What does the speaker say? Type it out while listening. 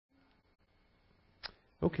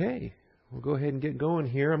Okay, we'll go ahead and get going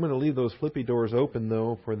here. I'm going to leave those flippy doors open,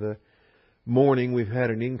 though, for the morning. We've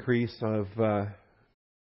had an increase of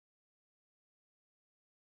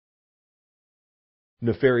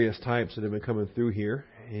nefarious types that have been coming through here,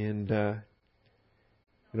 and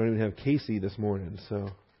we don't even have Casey this morning. So,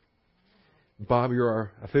 Bob, you're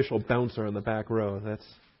our official bouncer on the back row. That's as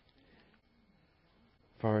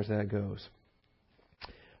far as that goes.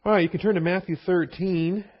 All right, you can turn to Matthew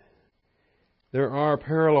 13. There are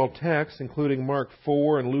parallel texts, including Mark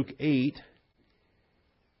 4 and Luke 8.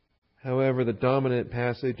 However, the dominant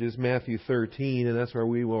passage is Matthew 13, and that's where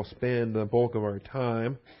we will spend the bulk of our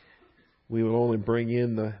time. We will only bring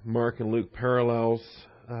in the Mark and Luke parallels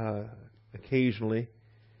occasionally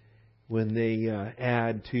when they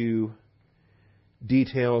add to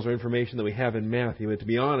details or information that we have in Matthew. But to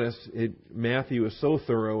be honest, Matthew is so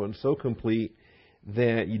thorough and so complete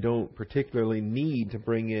that you don't particularly need to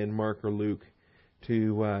bring in Mark or Luke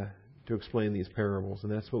to explain these parables.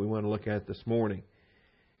 And that's what we want to look at this morning.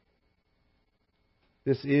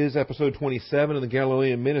 This is episode 27 of the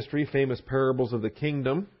Galilean Ministry, Famous Parables of the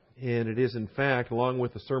Kingdom. And it is, in fact, along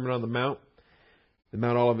with the Sermon on the Mount, the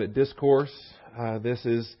Mount Olivet Discourse, this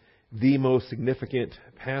is the most significant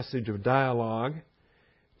passage of dialogue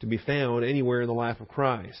to be found anywhere in the life of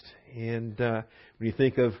Christ. And when you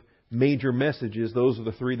think of major messages, those are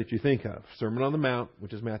the three that you think of. Sermon on the Mount,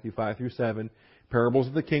 which is Matthew 5 through 7, Parables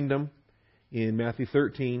of the Kingdom in Matthew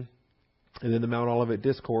 13, and then the Mount Olivet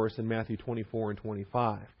Discourse in Matthew 24 and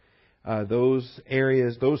 25. Those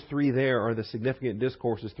areas, those three there are the significant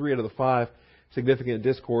discourses, 3 out of the 5 significant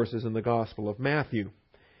discourses in the Gospel of Matthew.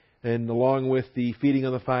 And along with the feeding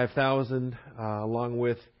of the 5,000, along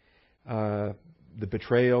with the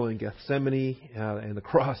betrayal in Gethsemane and the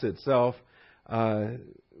cross itself,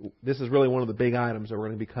 this is really one of the big items that we're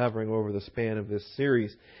going to be covering over the span of this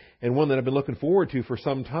series. And one that I've been looking forward to for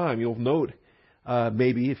some time. You'll note,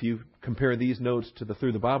 maybe if you compare these notes to the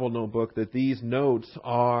Through the Bible notebook, that these notes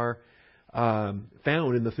are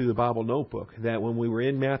found in the Through the Bible notebook. That when we were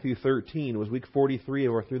in Matthew 13, it was week 43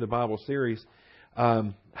 of our Through the Bible series,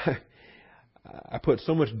 I put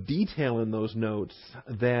so much detail in those notes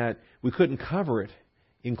that we couldn't cover it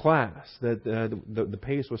in class. That the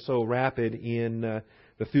pace was so rapid in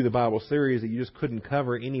the Through the Bible series that you just couldn't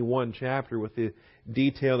cover any one chapter with the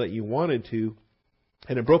detail that you wanted to.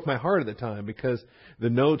 And it broke my heart at the time because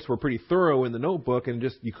the notes were pretty thorough in the notebook, and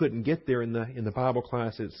just you couldn't get there in the Bible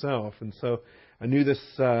class itself. And so I knew this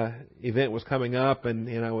event was coming up,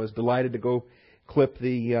 and I was delighted to go clip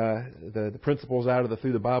the principles out of the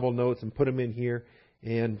Through the Bible notes and put them in here.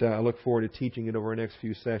 And I look forward to teaching it over our next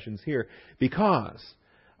few sessions here, because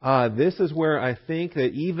this is where I think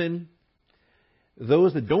that even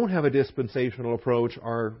those that don't have a dispensational approach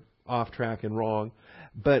are off track and wrong.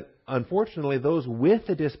 But unfortunately, those with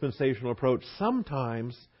a dispensational approach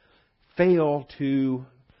sometimes fail to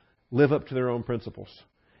live up to their own principles.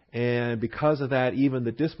 And because of that, even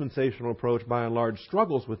the dispensational approach, by and large,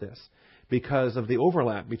 struggles with this because of the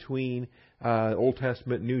overlap between Old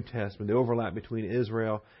Testament and New Testament, the overlap between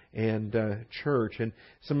Israel and church, and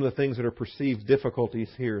some of the things that are perceived difficulties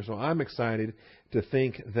here. So I'm excited to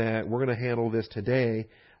think that we're going to handle this today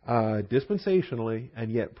dispensationally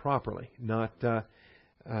and yet properly, not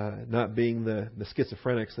being the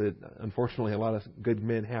schizophrenics that unfortunately a lot of good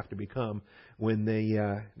men have to become when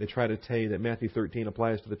they try to tell you that Matthew 13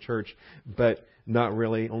 applies to the church, but not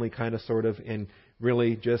really, only kind of, sort of, and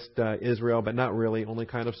really just Israel, but not really, only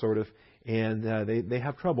kind of, sort of, and they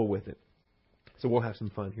have trouble with it. So we'll have some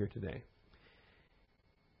fun here today.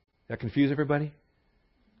 That confuse everybody?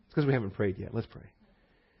 It's because we haven't prayed yet. Let's pray.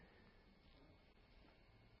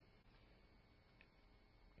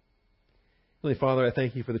 Heavenly Father, I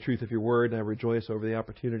thank you for the truth of your word, and I rejoice over the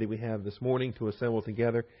opportunity we have this morning to assemble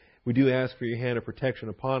together. We do ask for your hand of protection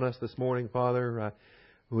upon us this morning, Father.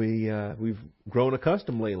 We've grown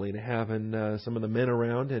accustomed lately to having some of the men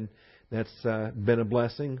around, and that's been a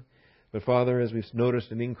blessing. But Father, as we've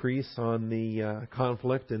noticed an increase on the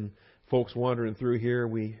conflict and folks wandering through here,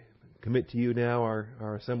 we commit to you now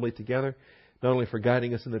our assembly together, not only for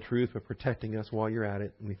guiding us in the truth, but protecting us while you're at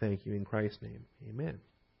it. And we thank you in Christ's name. Amen.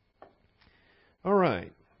 All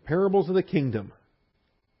right. Parables of the Kingdom.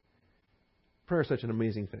 Prayer is such an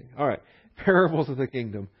amazing thing. All right. Parables of the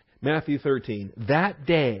Kingdom. Matthew 13. That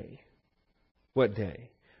day. What day?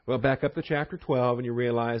 Well, back up to chapter 12, and you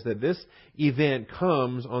realize that this event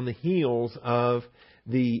comes on the heels of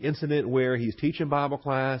the incident where he's teaching Bible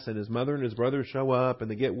class, and his mother and his brothers show up, and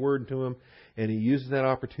they get word to him, and he uses that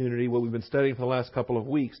opportunity, what we've been studying for the last couple of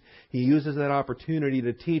weeks, he uses that opportunity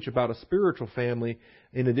to teach about a spiritual family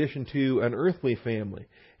in addition to an earthly family.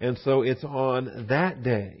 And so it's on that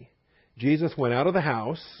day, Jesus went out of the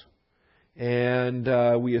house, and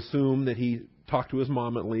we assume that he talked to his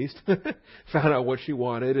mom at least, found out what she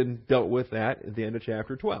wanted, and dealt with that at the end of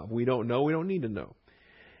chapter 12. We don't know. We don't need to know.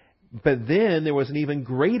 But then there was an even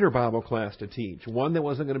greater Bible class to teach, one that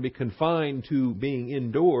wasn't going to be confined to being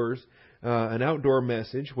indoors, an outdoor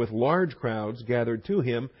message with large crowds gathered to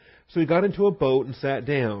him. So he got into a boat and sat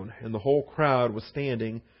down, and the whole crowd was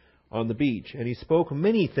standing on the beach. And he spoke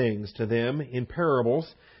many things to them in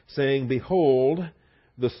parables, saying, "Behold,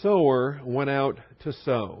 the sower went out to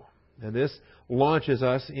sow." And this launches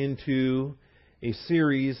us into a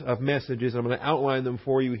series of messages. I'm going to outline them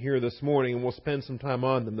for you here this morning, and we'll spend some time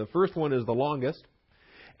on them. The first one is the longest,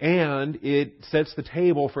 and it sets the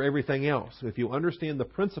table for everything else. If you understand the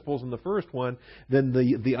principles in the first one, then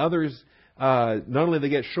the others, not only they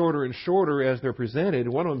get shorter and shorter as they're presented,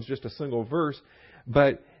 one of them is just a single verse,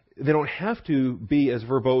 but they don't have to be as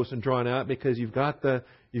verbose and drawn out because you've got the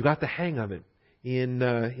hang of it in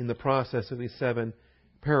the process of these 7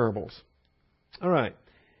 parables. All right.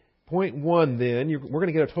 Point 1 then, we're going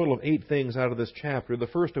to get a total of 8 things out of this chapter, the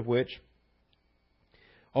first of which,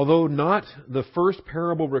 although not the first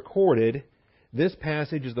parable recorded, this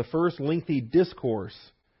passage is the first lengthy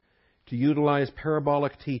discourse to utilize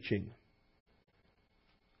parabolic teaching.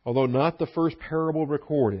 Although not the first parable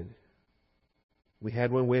recorded. We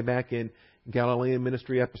had one way back in Galilean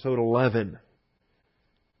Ministry episode 11,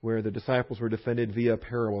 where the disciples were defended via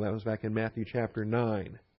parable. That was back in Matthew chapter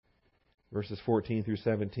 9. Verses 14 through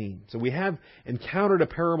 17. So we have encountered a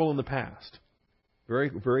parable in the past. Very,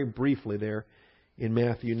 very briefly there in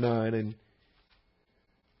Matthew 9. And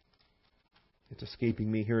it's escaping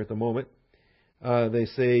me here at the moment. They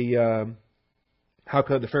say, how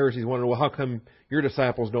come the Pharisees want to know, well, how come your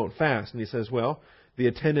disciples don't fast? And he says, well, the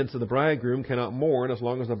attendants of the bridegroom cannot mourn as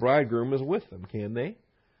long as the bridegroom is with them, can they?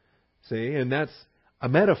 See, and that's a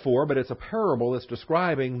metaphor, but it's a parable that's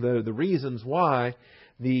describing the reasons why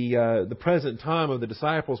the present time of the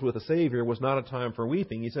disciples with the Savior was not a time for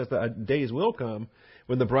weeping. He says that days will come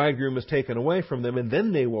when the bridegroom is taken away from them, and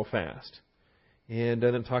then they will fast. And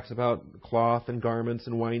then it talks about cloth and garments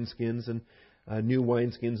and wineskins and new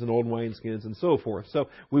wineskins and old wineskins and so forth. So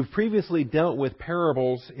we've previously dealt with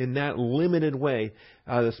parables in that limited way.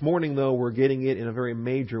 This morning, though, we're getting it in a very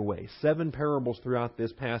major way. 7 parables throughout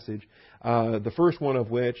this passage, the first one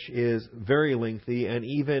of which is very lengthy, and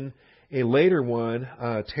even a later one,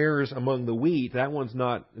 tares among the wheat. That one's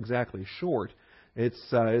not exactly short. It's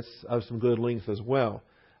of some good length as well.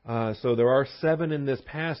 So there are 7 in this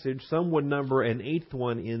passage. Some would number an 8th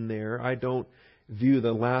one in there. I don't view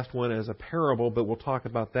the last one as a parable, but we'll talk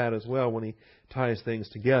about that as well when he ties things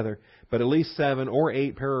together. But at least 7 or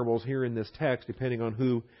 8 parables here in this text, depending on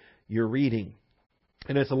who you're reading.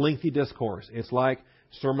 And it's a lengthy discourse. It's like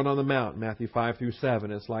Sermon on the Mount, Matthew 5 through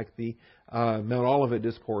 7. It's like the Mount Olivet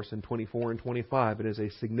Discourse in 24 and 25. It is a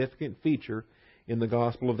significant feature in the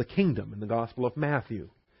Gospel of the Kingdom, in the Gospel of Matthew.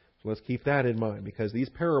 So let's keep that in mind, because these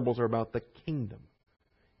parables are about the kingdom.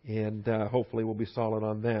 And hopefully we'll be solid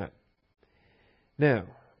on that. Now,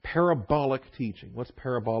 parabolic teaching. What's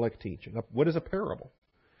parabolic teaching? What is a parable?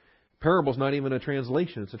 Parable is not even a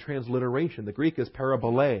translation. It's a transliteration. The Greek is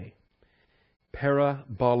parabole.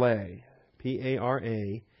 Parabole.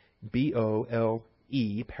 P-A-R-A-B-O-L-E.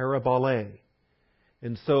 Parabole.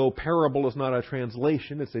 And so parable is not a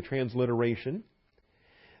translation. It's a transliteration.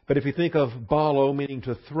 But if you think of balo, meaning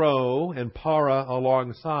to throw, and para,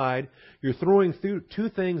 alongside, you're throwing 2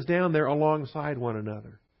 things down there alongside one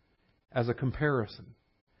another as a comparison.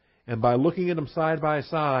 And by looking at them side by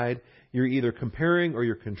side, you're either comparing or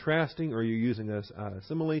you're contrasting or you're using a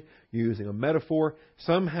simile, you're using a metaphor.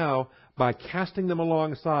 Somehow, by casting them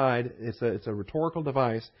alongside, it's a rhetorical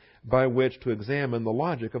device by which to examine the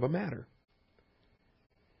logic of a matter.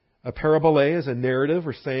 A parabole is a narrative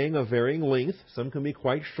or saying of varying length. Some can be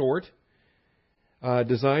quite short,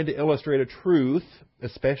 designed to illustrate a truth,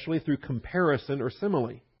 especially through comparison or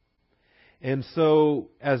simile. And so,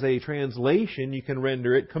 as a translation, you can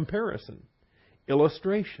render it comparison,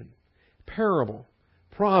 illustration, parable,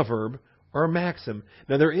 proverb, or maxim.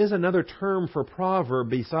 Now, there is another term for proverb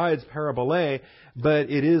besides parabole, but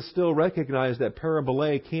it is still recognized that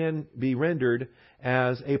parabole can be rendered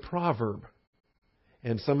as a proverb.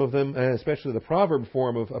 And some of them, especially the proverb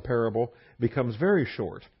form of a parable, becomes very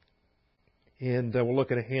short. And we'll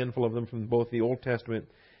look at a handful of them from both the Old Testament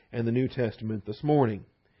and the New Testament this morning.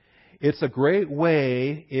 It's a great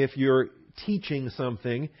way if you're teaching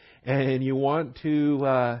something and you want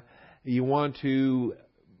to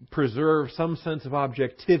preserve some sense of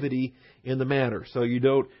objectivity in the matter. So you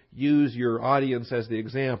don't use your audience as the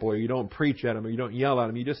example, or you don't preach at them, or you don't yell at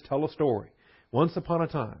them. You just tell a story. Once upon a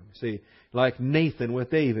time, see, like Nathan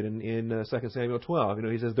with David in 2 Samuel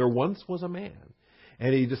 12. He says, there once was a man.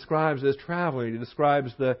 And he describes this traveler. He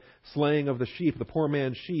describes the slaying of the sheep, the poor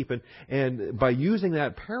man's sheep. And by using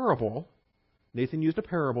that parable, Nathan used a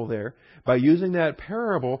parable there. By using that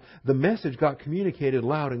parable, the message got communicated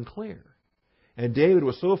loud and clear. And David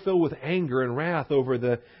was so filled with anger and wrath over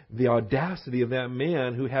the audacity of that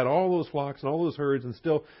man who had all those flocks and all those herds and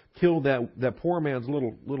still killed that poor man's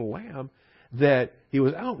little lamb, that he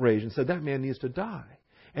was outraged and said, that man needs to die.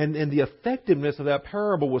 And the effectiveness of that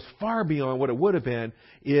parable was far beyond what it would have been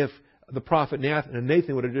if the prophet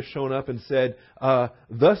Nathan would have just shown up and said,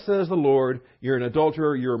 thus says the Lord, you're an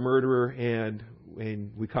adulterer, you're a murderer, and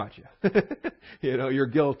we caught you. You're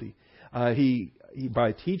guilty. He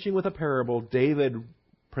by teaching with a parable, David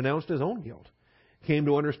pronounced his own guilt, came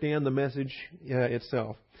to understand the message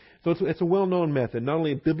itself. So it's a well-known method, not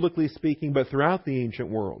only biblically speaking, but throughout the ancient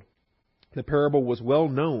world. The parable was well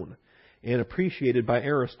known and appreciated by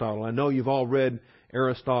Aristotle. I know you've all read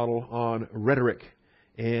Aristotle on rhetoric,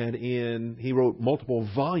 and he wrote multiple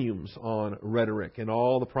volumes on rhetoric and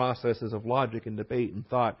all the processes of logic and debate and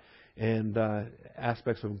thought and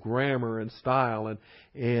aspects of grammar and style.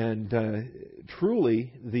 And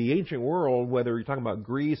truly, the ancient world, whether you're talking about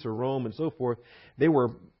Greece or Rome and so forth, they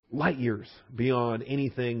were light years beyond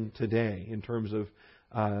anything today in terms of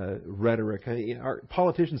rhetoric. Our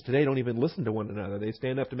politicians today don't even listen to one another. They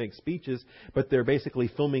stand up to make speeches, but they're basically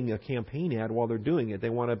filming a campaign ad while they're doing it. They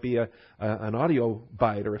want to be an audio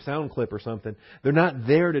bite or a sound clip or something. They're not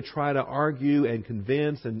there to try to argue and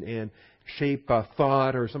convince and shape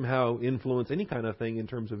thought or somehow influence any kind of thing in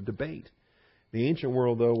terms of debate. The ancient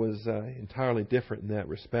world, though, was entirely different in that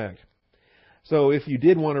respect. So if you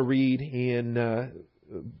did want to read in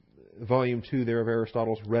Volume 2 there of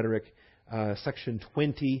Aristotle's Rhetoric, Section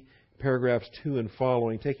 20, paragraphs 2 and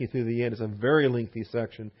following, taking you through the end. It's a very lengthy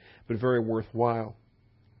section, but very worthwhile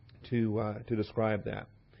to describe that.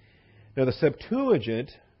 Now, the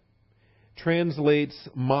Septuagint translates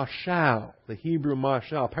mashal, the Hebrew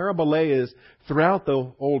mashal. Parabole is throughout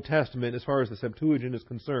the Old Testament as far as the Septuagint is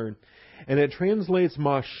concerned. And it translates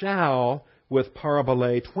mashal with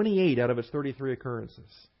parabole 28 out of its 33 occurrences.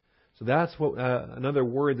 So that's what another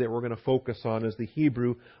word that we're going to focus on is the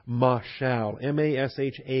Hebrew mashal,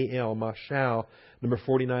 M-A-S-H-A-L, mashal, number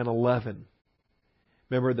 4911.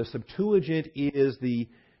 Remember, the Septuagint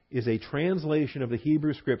is a translation of the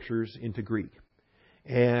Hebrew Scriptures into Greek.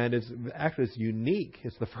 And it's unique.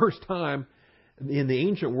 It's the first time in the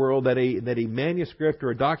ancient world that a manuscript or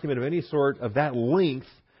a document of any sort of that length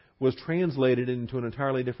was translated into an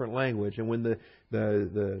entirely different language. And when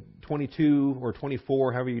the 22 or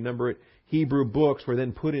 24, however you number it, Hebrew books were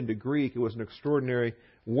then put into Greek, it was an extraordinary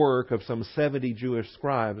work of some 70 Jewish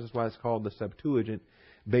scribes. That's why it's called the Septuagint,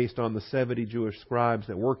 based on the 70 Jewish scribes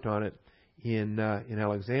that worked on it in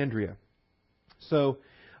Alexandria. So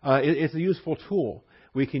it's a useful tool.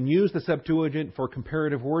 We can use the Septuagint for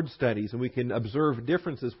comparative word studies, and we can observe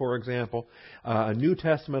differences. For example, a New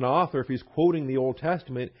Testament author, if he's quoting the Old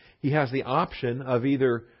Testament, he has the option of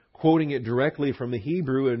either quoting it directly from the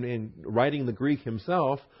Hebrew and writing the Greek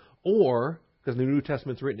himself, or, because the New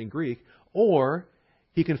Testament's written in Greek, or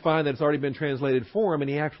he can find that it's already been translated for him, and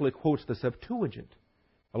he actually quotes the Septuagint.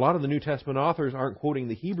 A lot of the New Testament authors aren't quoting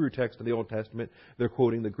the Hebrew text of the Old Testament, they're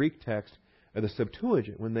quoting the Greek text of the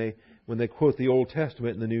Septuagint when they quote the Old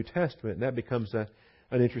Testament and the New Testament. And that becomes an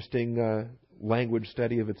interesting language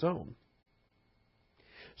study of its own.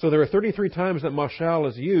 So there are 33 times that mashal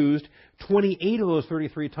is used. 28 of those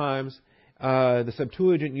 33 times the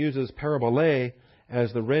Septuagint uses parabole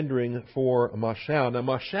as the rendering for mashal. Now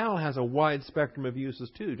mashal has a wide spectrum of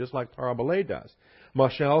uses too, just like parabole does.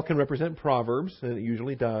 Mashal can represent proverbs, and it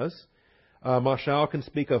usually does. Mashal can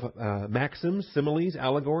speak of maxims, similes,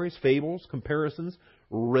 allegories, fables, comparisons,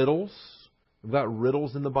 riddles. We've got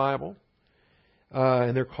riddles in the Bible.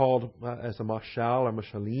 And they're called as a mashal or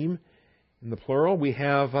mashalim in the plural. We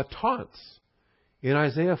have taunts in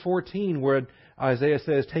Isaiah 14 where Isaiah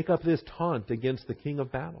says, take up this taunt against the king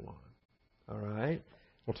of Babylon. All right?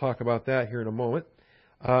 We'll talk about that here in a moment.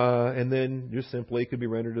 And then just simply it could be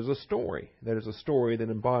rendered as a story. That is a story that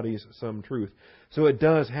embodies some truth. So it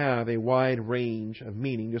does have a wide range of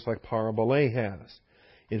meaning, just like parabole has.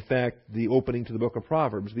 in fact, the opening to the book of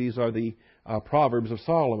Proverbs. These are the Proverbs of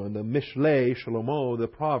Solomon, the Mishlei Shlomo, the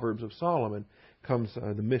Proverbs of Solomon.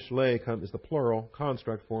 The Mishlei is the plural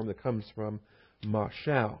construct form that comes from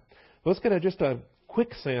Mashal. Let's get just a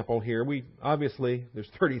quick sample here. Obviously, there's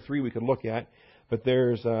 33 we could look at, but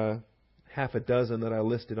there's half a dozen that I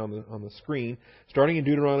listed on the screen. Starting in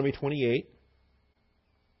Deuteronomy 28.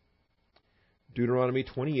 Deuteronomy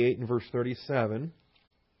 28 and verse 37.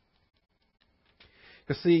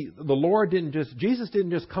 Because see, Jesus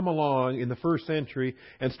didn't just come along in the first century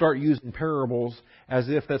and start using parables as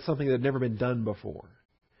if that's something that had never been done before.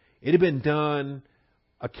 It had been done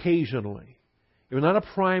occasionally. It was not a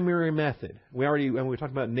primary method. We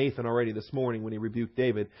talked about Nathan already this morning when he rebuked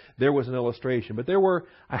David. There was an illustration. But there were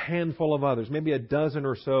a handful of others, maybe a dozen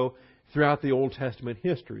or so throughout the Old Testament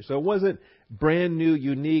history. So it wasn't brand new,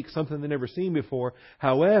 unique, something they'd never seen before.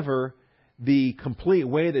 However, the complete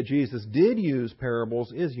way that Jesus did use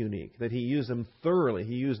parables is unique, that He used them thoroughly.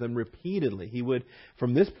 He used them repeatedly. He would,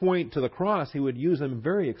 from this point to the cross, He would use them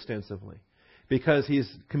very extensively because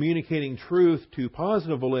He's communicating truth to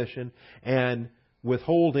positive volition and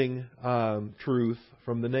withholding truth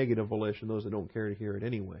from the negative volition, those that don't care to hear it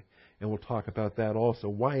anyway. And we'll talk about that also.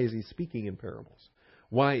 Why is He speaking in parables?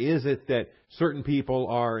 Why is it that certain people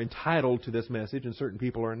are entitled to this message and certain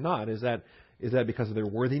people are not? Is that because of their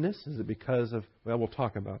worthiness? Is it because of... Well, we'll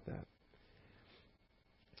talk about that.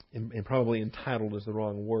 And probably entitled is the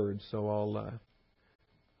wrong word, so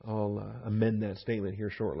I'll amend that statement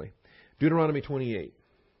here shortly. Deuteronomy 28.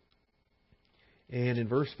 And in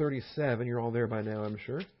verse 37, you're all there by now, I'm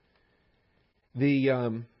sure.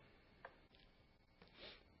 This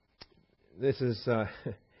is...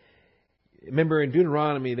 Remember, in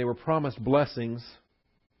Deuteronomy, they were promised blessings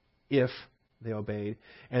if they obeyed,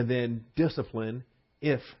 and then discipline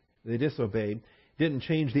if they disobeyed. Didn't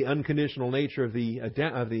change the unconditional nature of the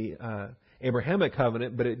Abrahamic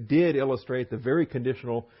covenant, but it did illustrate the very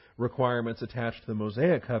conditional requirements attached to the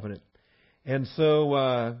Mosaic covenant. And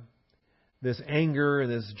so this anger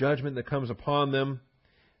and this judgment that comes upon them,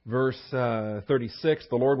 verse 36,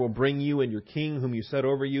 the Lord will bring you and your king, whom you set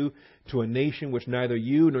over you, to a nation which neither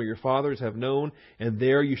you nor your fathers have known, and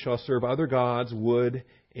there you shall serve other gods, wood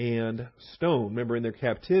and stone. Remember, in their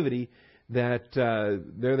captivity, that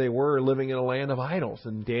there they were living in a land of idols,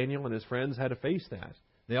 and Daniel and his friends had to face that.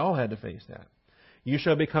 They all had to face that. You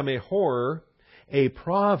shall become a horror, a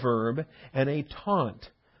proverb, and a taunt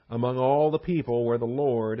among all the people where the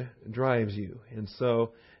Lord drives you. And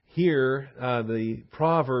so here, the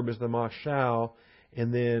proverb is the mashal,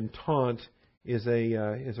 and then taunt is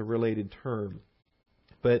a related term.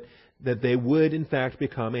 But that they would, in fact,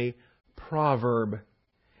 become a proverb.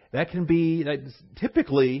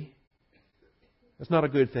 Typically, that's not a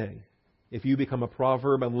good thing. If you become a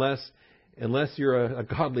proverb, unless you're a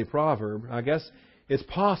godly proverb, I guess it's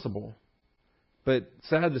possible. But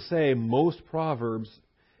sad to say, most proverbs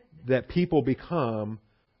that people become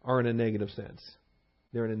are in a negative sense.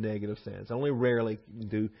 They're in a negative sense. Only rarely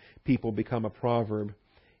do people become a proverb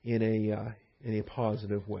in a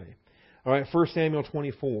positive way. All right, 1 Samuel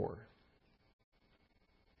 24.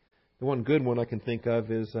 The one good one I can think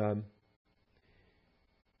of is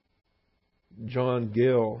John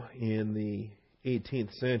Gill in the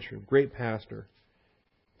 18th century. Great pastor,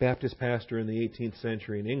 Baptist pastor in the 18th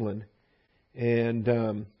century in England.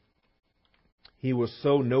 And he was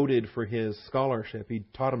so noted for his scholarship. He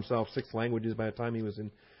taught himself 6 languages by the time he was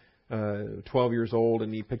 12 years old,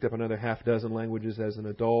 and he picked up another half dozen languages as an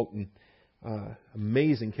adult. And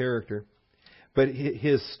amazing character. But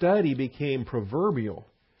his study became proverbial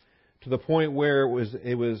to the point where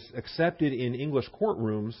it was accepted in English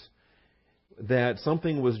courtrooms that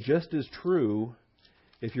something was just as true.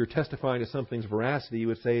 If you're testifying to something's veracity, you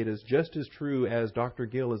would say it is just as true as Dr.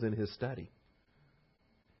 Gill is in his study.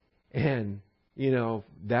 And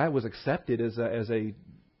that was accepted as a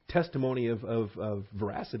testimony of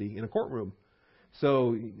veracity in a courtroom.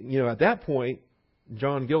 So, at that point,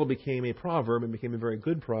 John Gill became a proverb and became a very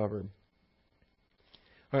good proverb.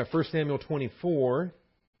 All right, 1 Samuel 24.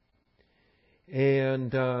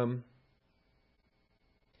 And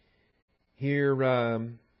here,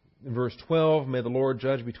 in verse 12, may the Lord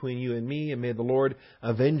judge between you and me, and may the Lord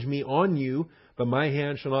avenge me on you, but my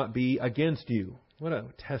hand shall not be against you. What a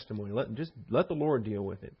testimony. Let the Lord deal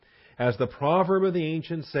with it. As the proverb of the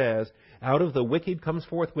ancient says, out of the wicked comes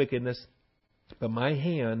forth wickedness, but my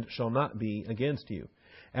hand shall not be against you.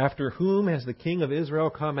 After whom has the king of Israel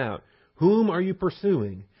come out? Whom are you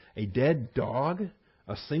pursuing? A dead dog?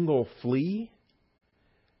 A single flea?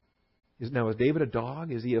 Is David a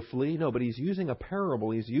dog? Is he a flea? No, but he's using a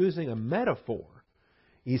parable. He's using a metaphor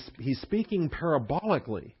He's speaking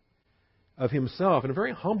parabolically of himself in a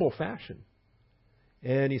very humble fashion.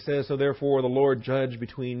 And he says, so therefore the Lord judge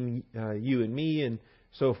between you and me, and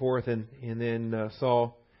so forth. And then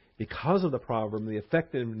Saul, because of the proverb, the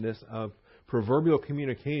effectiveness of proverbial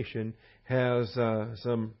communication, has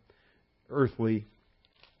some earthly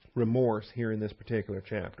remorse here in this particular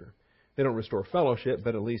chapter. They don't restore fellowship,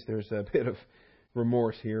 but at least there's a bit of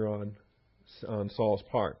remorse here on Saul's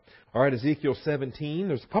part. All right, Ezekiel 17.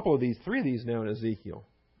 There's a couple of these, 3 of these now in Ezekiel.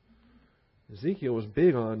 Ezekiel was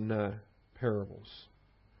big on parables.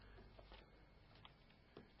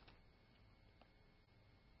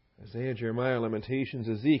 Isaiah, Jeremiah, Lamentations,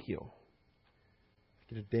 Ezekiel.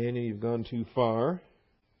 Get to Daniel, you've gone too far.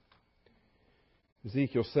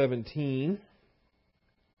 Ezekiel 17.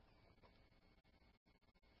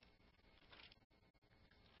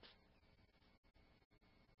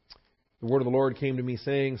 The word of the Lord came to me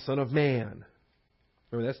saying, Son of man.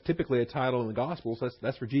 Remember, that's typically a title in the Gospels.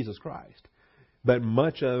 That's for Jesus Christ. But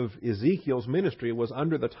much of Ezekiel's ministry was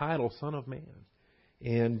under the title Son of Man.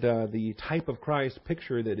 And the type of Christ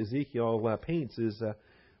picture that Ezekiel paints is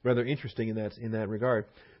rather interesting in that regard.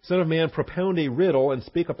 Son of man, propound a riddle and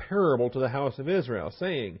speak a parable to the house of Israel,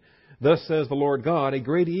 saying, Thus says the Lord God, a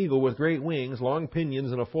great eagle with great wings, long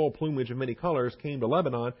pinions, and a full plumage of many colors came to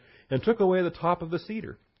Lebanon and took away the top of the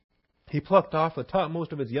cedar. He plucked off the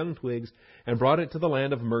topmost of its young twigs and brought it to the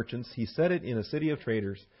land of merchants. He set it in a city of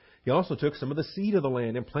traders. He also took some of the seed of the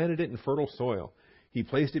land and planted it in fertile soil. He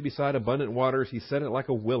placed it beside abundant waters. He set it like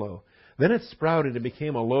a willow. Then it sprouted and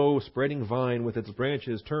became a low, spreading vine with its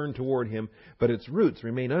branches turned toward him, but its roots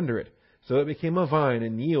remained under it. So it became a vine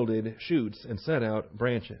and yielded shoots and set out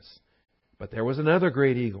branches. But there was another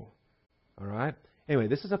great eagle. All right? Anyway,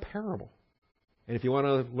 this is a parable. And if you want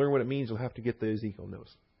to learn what it means, you'll have to get the Ezekiel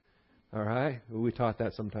notes. All right? We taught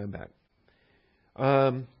that some time back.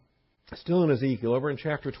 Still in Ezekiel, over in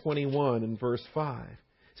chapter 21 and verse 5.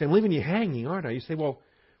 Say, I'm leaving you hanging, aren't I? You say, well,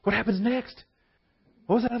 what happens next?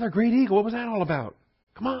 What was that other great eagle? What was that all about?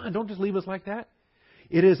 Come on, don't just leave us like that.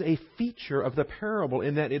 It is a feature of the parable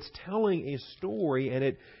in that it's telling a story and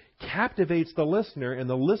it captivates the listener and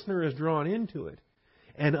the listener is drawn into it.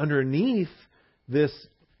 And underneath this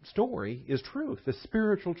story is truth, the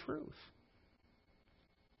spiritual truth.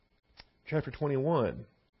 Chapter 21.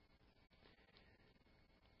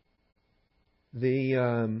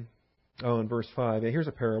 In verse 5. Here's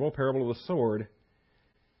a parable of the sword.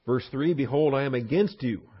 Verse 3, Behold, I am against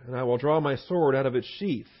you, and I will draw my sword out of its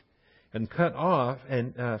sheath, and cut off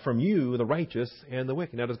from you the righteous and the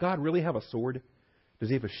wicked. Now, does God really have a sword? Does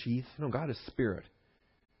He have a sheath? No, God is spirit.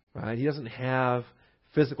 Right? He doesn't have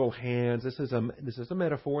physical hands. This is a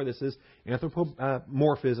metaphor. This is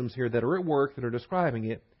anthropomorphisms here that are at work that are describing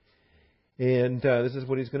it. And this is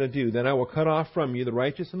what He's going to do. Then I will cut off from you the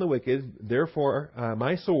righteous and the wicked. Therefore,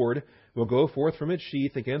 my sword will go forth from its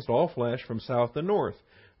sheath against all flesh from south to north.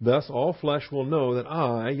 Thus all flesh will know that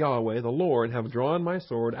I, Yahweh, the Lord, have drawn my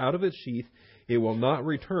sword out of its sheath. It will not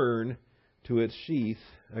return to its sheath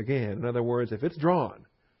again. In other words, if it's drawn,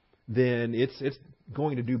 then it's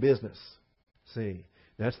going to do business. See,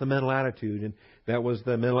 that's the mental attitude. And that was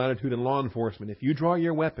the mental attitude in law enforcement. If you draw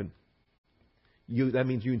your weapon, that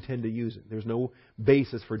means you intend to use it. There's no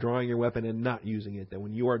basis for drawing your weapon and not using it. That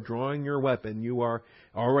when you are drawing your weapon, you are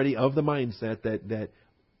already of the mindset that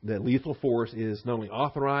lethal force is not only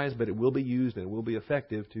authorized, but it will be used and it will be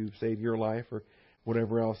effective to save your life or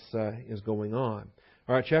whatever else is going on.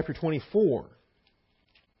 All right, chapter 24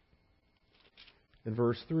 and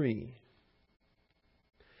verse 3.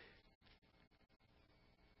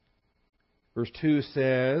 Verse 2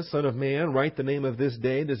 says, Son of man, write the name of this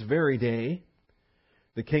day, this very day.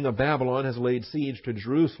 The king of Babylon has laid siege to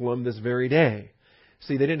Jerusalem this very day.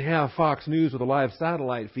 See, they didn't have Fox News with a live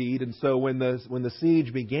satellite feed, and so when the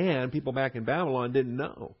siege began, people back in Babylon didn't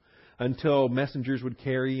know until messengers would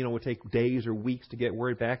carry, would take days or weeks to get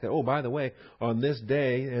word back that, oh, by the way, on this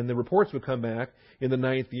day, and the reports would come back in the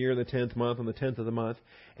 9th year, the 10th month, on the 10th of the month,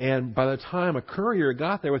 and by the time a courier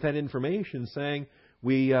got there with that information saying,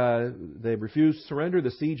 they refused to surrender,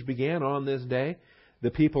 the siege began on this day, the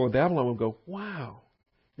people of Babylon would go, wow,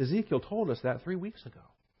 Ezekiel told us that 3 weeks ago,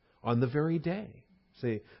 on the very day.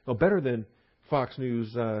 See, no, better than Fox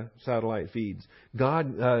News satellite feeds.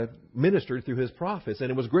 God ministered through His prophets, and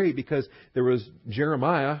it was great because there was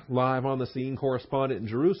Jeremiah live on the scene, correspondent in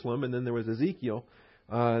Jerusalem, and then there was Ezekiel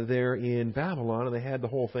there in Babylon, and they had the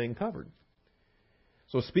whole thing covered.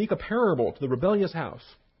 So speak a parable to the rebellious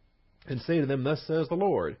house, and say to them, Thus says the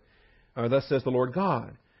Lord, or Thus says the Lord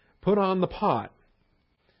God, Put on the pot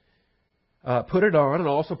Put it on and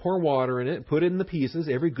also pour water in it. Put it in the pieces,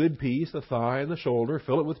 every good piece, the thigh and the shoulder.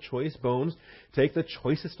 Fill it with choice bones. Take the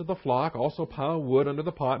choicest of the flock. Also pile wood under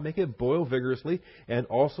the pot. Make it boil vigorously, and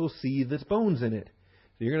also seethe its bones in it.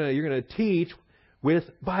 So you're gonna teach with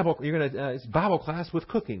Bible. It's Bible class with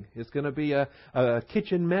cooking. It's going to be a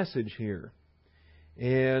kitchen message here.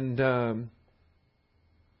 And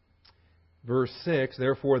verse 6,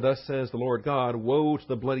 therefore thus says the Lord God, woe to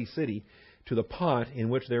the bloody city, to the pot in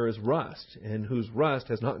which there is rust, and whose rust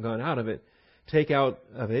has not gone out of it. Take out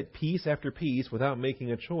of it piece after piece without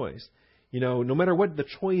making a choice. No matter what the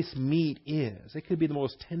choice meat is, it could be the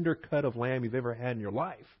most tender cut of lamb you've ever had in your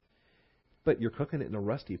life, but you're cooking it in a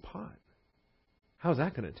rusty pot. How's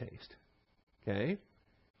that going to taste? Okay.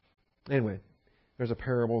 Anyway, there's a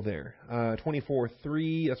parable there.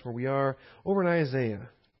 24:3, that's where we are. Over in Isaiah.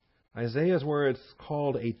 Isaiah is where it's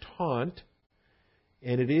called a taunt.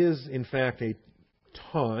 And it is, in fact, a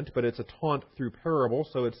taunt, but it's a taunt through parable,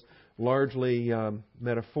 so it's largely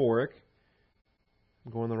metaphoric.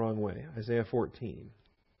 I'm going the wrong way. Isaiah 14.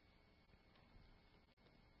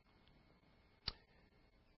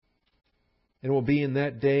 It will be in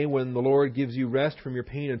that day when the Lord gives you rest from your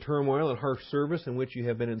pain and turmoil and harsh service in which you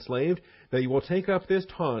have been enslaved, that you will take up this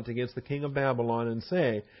taunt against the king of Babylon and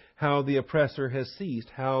say, how the oppressor has ceased,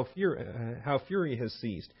 how fury has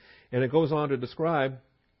ceased. And it goes on to describe,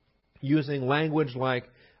 using language like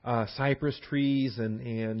cypress trees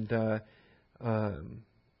and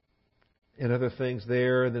other things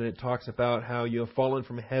there. Then it talks about how you have fallen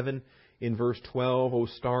from heaven in verse 12, O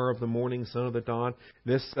star of the morning, son of the dawn.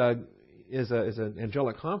 This is an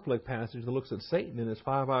angelic conflict passage that looks at Satan and his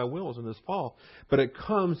five-eye wills and his fall. But it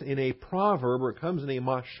comes in a proverb, or it comes in a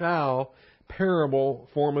mashal, parable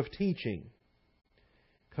form of teaching.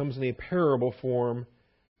 It comes in a parable form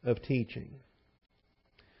of teaching.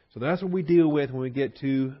 So that's what we deal with when we get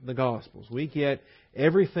to the Gospels. We get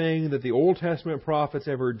everything that the Old Testament prophets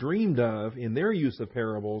ever dreamed of in their use of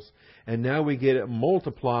parables, and now we get it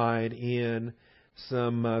multiplied in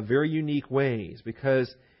some very unique ways.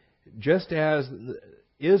 Because just as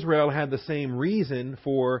Israel had the same reason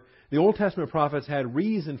for, the Old Testament prophets had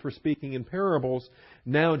reason for speaking in parables,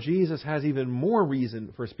 now Jesus has even more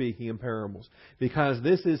reason for speaking in parables. Because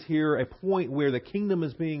this is here a point where the kingdom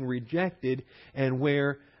is being rejected and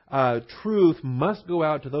where truth must go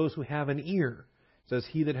out to those who have an ear. It says,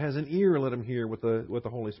 he that has an ear, let him hear what the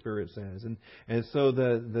Holy Spirit says. And so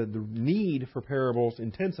the need for parables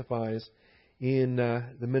intensifies in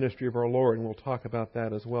the ministry of our Lord, and we'll talk about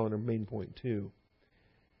that as well in our main point too.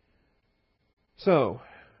 So,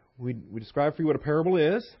 we described for you what a parable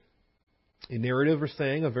is. A narrative or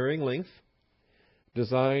saying of varying length,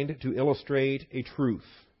 designed to illustrate a truth.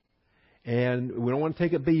 And we don't want to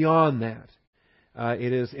take it beyond that.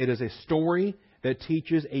 It is a story that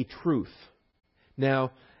teaches a truth.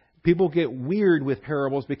 Now, people get weird with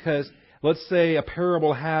parables because, let's say a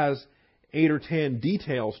parable has 8 or 10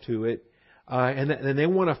 details to it, and they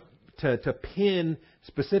want to pin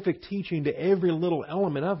specific teaching to every little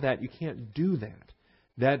element of that. You can't do that.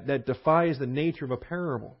 That defies the nature of a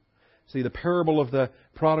parable. See, the parable of the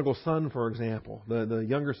prodigal son, for example, the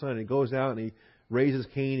younger son, he goes out and he raises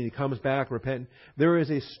Cain and he comes back repentant. There is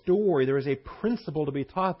a story, there is a principle to be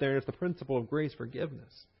taught there, and it's the principle of grace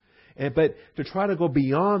forgiveness. But to try to go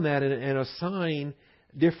beyond that and assign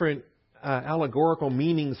different allegorical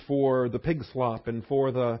meanings for the pig slop and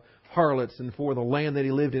for the harlots and for the land that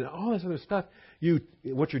he lived in, all this other stuff,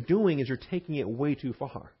 what you're doing is you're taking it way too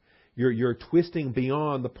far. You're twisting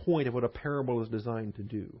beyond the point of what a parable is designed to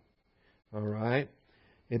do. All right?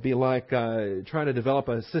 It'd be like trying to develop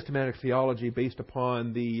a systematic theology based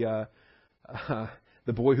upon the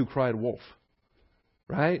boy who cried wolf.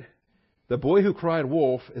 Right? The boy who cried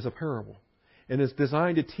wolf is a parable. And it's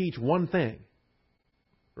designed to teach one thing.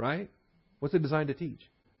 Right? What's it designed to teach?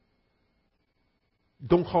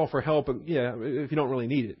 Don't call for help, if you don't really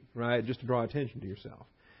need it, right? Just to draw attention to yourself.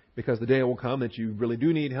 Because the day will come that you really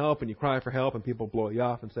do need help and you cry for help and people blow you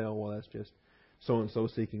off and say, oh, well, that's just so-and-so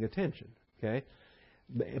seeking attention. Okay?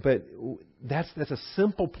 But that's a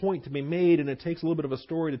simple point to be made, and it takes a little bit of a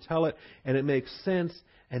story to tell it, and it makes sense,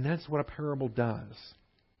 and that's what a parable does.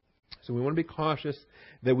 So we want to be cautious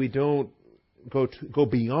that we don't go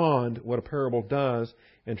beyond what a parable does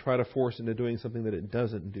and try to force into doing something that it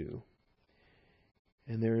doesn't do.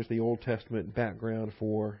 And there's the Old Testament background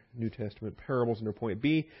for New Testament parables under point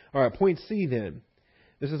B. All right, point C then.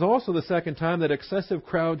 This is also the second time that excessive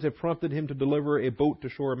crowds have prompted him to deliver a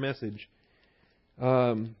boat-to-shore message.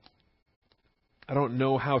 I don't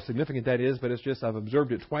know how significant that is, but it's just I've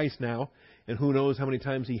observed it twice now, and who knows how many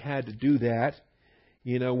times he had to do that.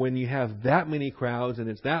 You know, when you have that many crowds and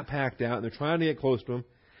it's that packed out and they're trying to get close to him,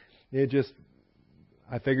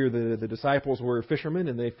 I figure the disciples were fishermen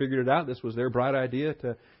and they figured it out. This was their bright idea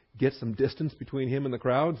to get some distance between him and the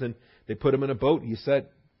crowds, and they put him in a boat. He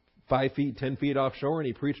sat 5 feet, 10 feet offshore, and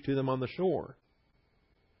he preached to them on the shore.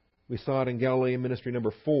 We saw it in Galilean ministry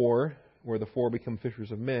number 4, where the 4 become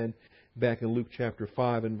fishers of men, back in Luke chapter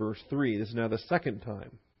 5 and verse 3. This is now the second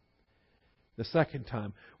time. The second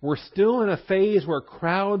time. We're still in a phase where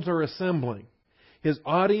crowds are assembling. His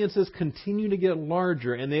audiences continue to get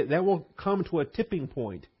larger, and that will come to a tipping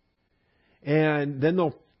point. And then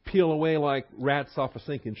they'll peel away like rats off a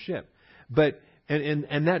sinking ship.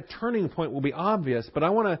 And that turning point will be obvious, but I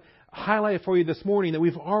want to highlight for you this morning that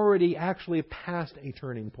we've already actually passed a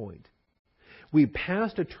turning point. We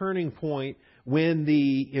passed a turning point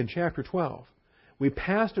in chapter 12. We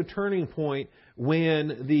passed a turning point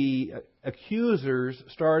when the accusers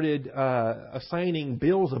started assigning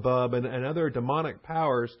Beelzebub and other demonic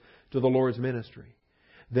powers to the Lord's ministry.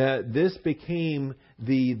 That this became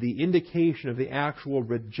the indication of the actual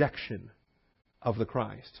rejection of the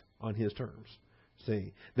Christ on His terms.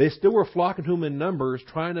 See, they still were flocking to Him in numbers,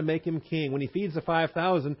 trying to make Him king. When He feeds the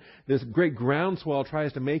 5,000, this great groundswell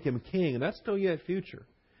tries to make Him king, and that's still yet future.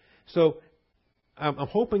 So I'm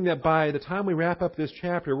hoping that by the time we wrap up this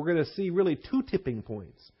chapter, we're going to see really 2 tipping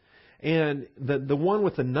points. And the one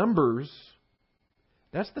with the numbers,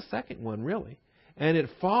 that's the second one, really. And it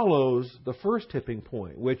follows the first tipping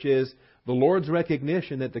point, which is the Lord's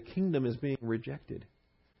recognition that the kingdom is being rejected.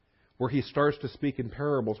 Where He starts to speak in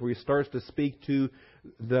parables, where He starts to speak to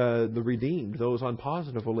the redeemed, those on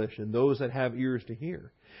positive volition, those that have ears to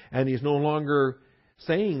hear. And He's no longer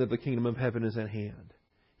saying that the kingdom of heaven is at hand.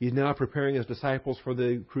 He's now preparing His disciples for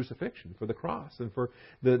the crucifixion, for the cross, and for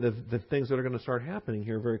the things that are going to start happening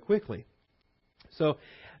here very quickly. So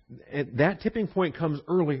that tipping point comes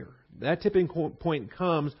earlier. That tipping point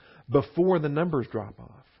comes before the numbers drop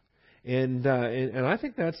off. And I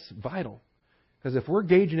think that's vital. Because if we're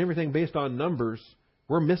gauging everything based on numbers,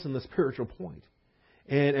 we're missing the spiritual point.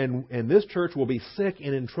 And this church will be sick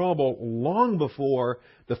and in trouble long before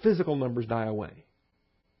the physical numbers die away.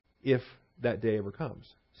 If that day ever comes.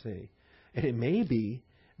 See? And it may be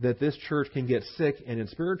that this church can get sick and in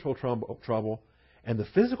spiritual trouble, and the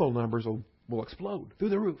physical numbers will explode through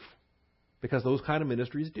the roof. Because those kind of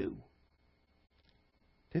ministries do.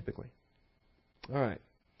 Typically. All right.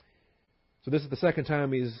 So this is the second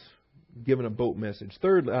time he's given a boat message.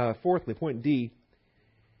 Fourthly, point D.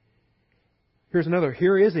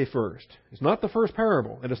 Here is a first. It's not the first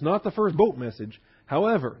parable, and it's not the first boat message.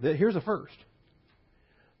 However, here's a first.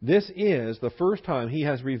 This is the first time He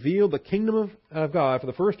has revealed the kingdom of God for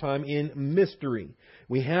the first time in mystery.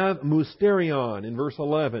 We have mysterion in verse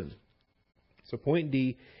 11. So point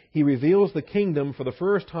D, He reveals the kingdom for the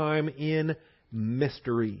first time in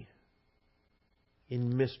mystery.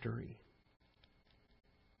 In mystery.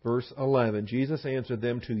 Verse 11, Jesus answered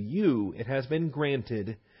them, "To you it has been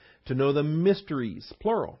granted to know the mysteries,"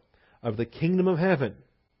 plural, "of the kingdom of heaven,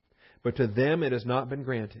 but to them it has not been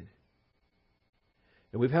granted."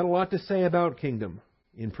 And we've had a lot to say about kingdom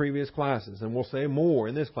in previous classes, and we'll say more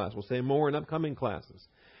in this class. We'll say more in upcoming classes,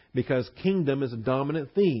 because kingdom is a dominant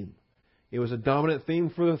theme. It was a dominant theme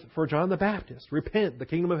for John the Baptist. Repent, the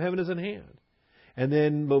kingdom of heaven is at hand. And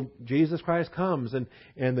then Jesus Christ comes, and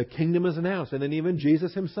the kingdom is announced. And then even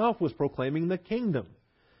Jesus Himself was proclaiming the kingdom.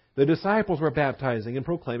 The disciples were baptizing and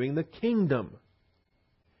proclaiming the kingdom.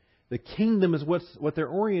 The kingdom is what they're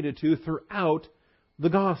oriented to throughout the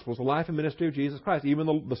Gospels, the life and ministry of Jesus Christ.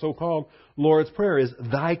 Even the so-called Lord's Prayer is,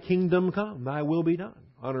 "Thy kingdom come, Thy will be done,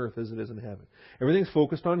 on earth as it is in heaven." Everything's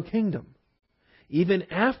focused on kingdom. Even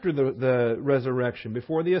after the resurrection,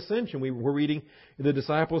 before the ascension, we're reading the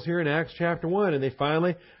disciples here in Acts chapter 1, and they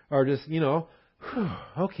finally are just,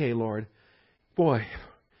 okay, Lord, boy,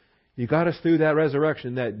 you got us through that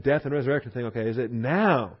resurrection, that death and resurrection thing. Okay, is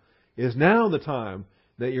now the time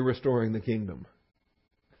that you're restoring the kingdom?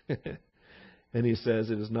 And He says,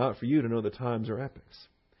 it is not for you to know the times or epochs.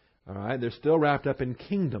 All right, they're still wrapped up in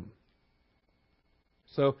kingdom.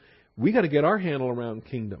 So we got to get our handle around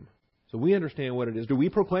kingdom. So we understand what it is. Do we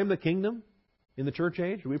proclaim the kingdom in the church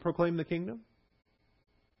age? Do we proclaim the kingdom?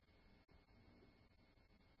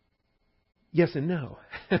 Yes and no.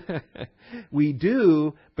 We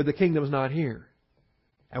do, but the kingdom's not here.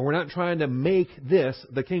 And we're not trying to make this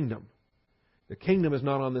the kingdom. The kingdom is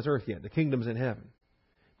not on this earth yet. The kingdom's in heaven.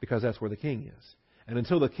 Because that's where the king is. And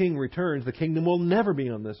until the king returns, the kingdom will never be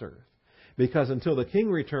on this earth. Because until the king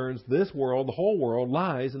returns, this world, the whole world,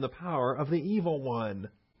 lies in the power of the evil one.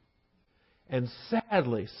 And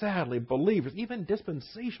sadly, believers, even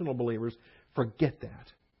dispensational believers, Forget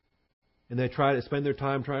that. And they try to spend their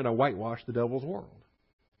time trying to whitewash the devil's world.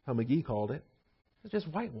 How McGee called it. It's just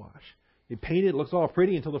whitewash. You paint it, it looks all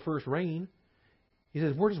pretty until the first rain. He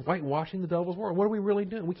says, we're just whitewashing the devil's world. What are we really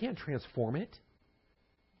doing? We can't transform it.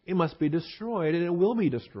 It must be destroyed, and it will be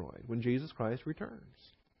destroyed when Jesus Christ returns.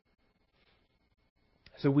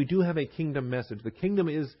 So we do have a kingdom message. The kingdom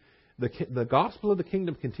is, the gospel of the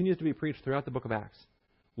kingdom continues to be preached throughout the book of Acts,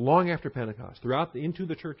 long after Pentecost, into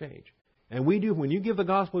the church age. And we do, when you give the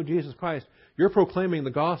gospel of Jesus Christ, you're proclaiming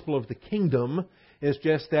the gospel of the kingdom. It's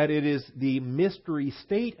just that it is the mystery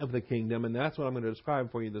state of the kingdom, and that's what I'm going to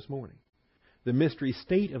describe for you this morning. The mystery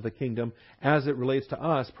state of the kingdom as it relates to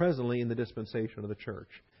us presently in the dispensation of the church.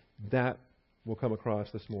 That will come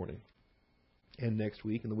across this morning and next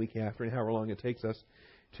week and the week after, and however long it takes us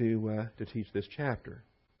to teach this chapter.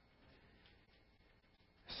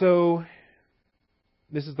 So,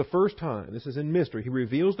 this is the first time. This is in mystery. He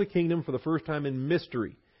reveals the kingdom for the first time in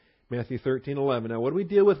mystery. Matthew 13:11. Now, what do we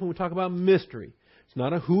deal with when we talk about mystery? It's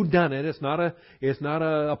not a whodunit. It's not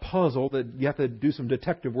a puzzle that you have to do some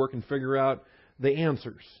detective work and figure out the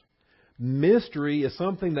answers. Mystery is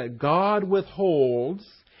something that God withholds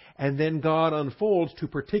and then God unfolds to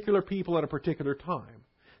particular people at a particular time.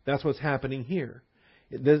 That's what's happening here.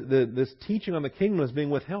 This teaching on the kingdom is being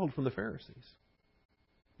withheld from the Pharisees.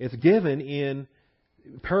 It's given in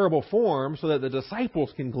parable form so that the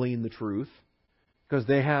disciples can glean the truth because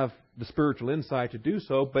they have the spiritual insight to do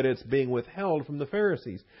so, but it's being withheld from the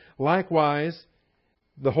Pharisees. Likewise,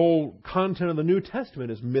 the whole content of the New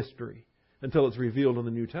Testament is mystery until it's revealed in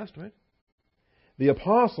the New Testament. The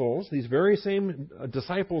apostles, these very same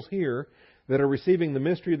disciples here that are receiving the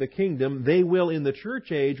mystery of the kingdom, they will in the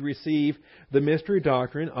church age receive the mystery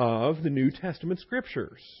doctrine of the New Testament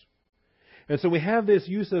Scriptures. And so we have this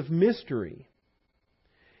use of mystery.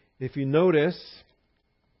 If you notice,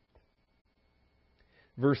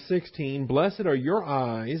 verse 16, blessed are your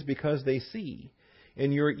eyes because they see,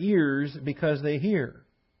 and your ears because they hear.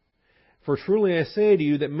 For truly I say to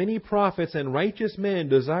you that many prophets and righteous men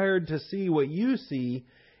desired to see what you see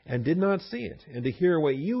and did not see it, and to hear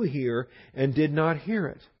what you hear and did not hear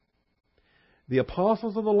it. The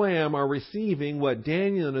apostles of the Lamb are receiving what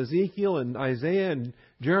Daniel and Ezekiel and Isaiah and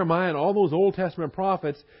Jeremiah and all those Old Testament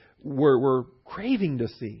prophets were craving to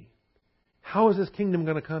see. How is this kingdom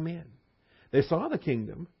going to come in? They saw the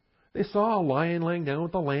kingdom. They saw a lion laying down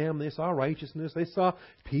with the lamb. They saw righteousness. They saw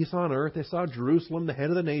peace on earth. They saw Jerusalem, the head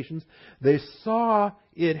of the nations. They saw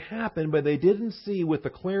it happen, but they didn't see with the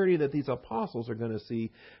clarity that these apostles are going to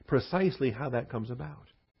see precisely how that comes about.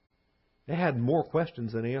 They had more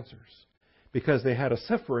questions than answers because they had a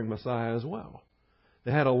suffering Messiah as well.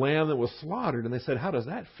 They had a lamb that was slaughtered, and they said, how does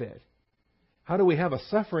that fit? How do we have a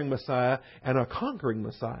suffering Messiah and a conquering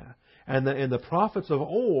Messiah? And the prophets of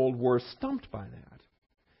old were stumped by that.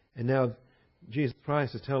 And now Jesus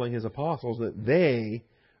Christ is telling His apostles that they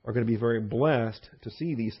are going to be very blessed to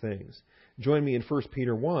see these things. Join me in 1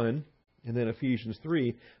 Peter 1 and then Ephesians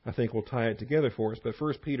 3. I think will tie it together for us. But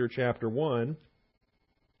 1 Peter chapter 1.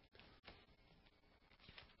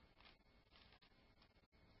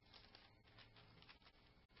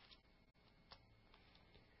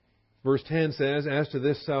 Verse 10 says, as to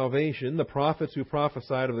this salvation, the prophets who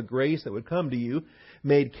prophesied of the grace that would come to you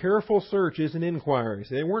made careful searches and inquiries.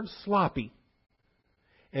 They weren't sloppy.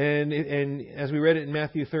 And as we read it in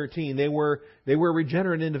Matthew 13, they were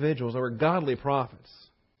regenerate individuals. They were godly prophets.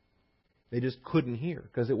 They just couldn't hear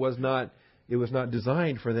because it was not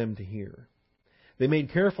designed for them to hear. They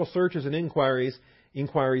made careful searches and inquiries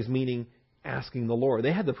meaning asking the Lord.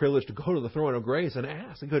 They had the privilege to go to the throne of grace and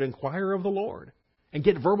ask. They could inquire of the Lord and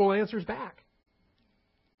get verbal answers back.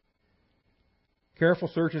 Careful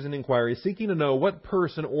searches and inquiries, seeking to know what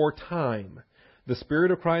person or time the Spirit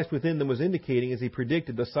of Christ within them was indicating as He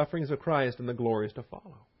predicted the sufferings of Christ and the glories to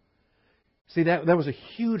follow. See, that was a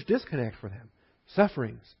huge disconnect for them.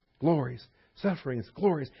 Sufferings, glories, sufferings,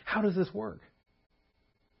 glories. How does this work?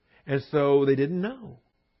 And so they didn't know.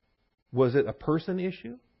 Was it a person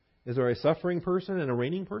issue? Is there a suffering person and a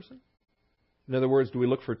reigning person? In other words, do we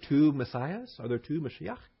look for two Messiahs? Are there two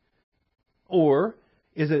Mashiach? Or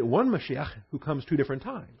is it one Mashiach who comes two different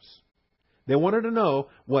times? They wanted to know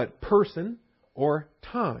what person or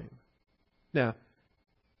time. Now,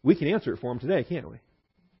 we can answer it for them today, can't we?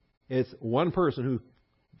 It's one person who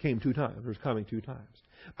came two times, or is coming two times.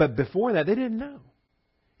 But before that, they didn't know.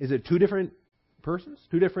 Is it two different persons?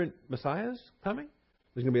 Two different Messiahs coming?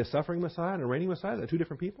 There's going to be a suffering Messiah and a reigning Messiah? Is that two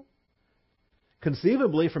different people?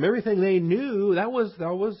 Conceivably, from everything they knew, that was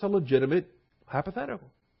a legitimate hypothetical.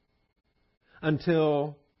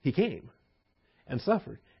 Until He came and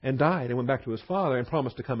suffered and died and went back to His Father and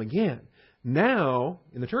promised to come again. Now,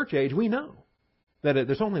 in the church age, we know that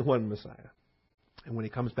there's only one Messiah. And when He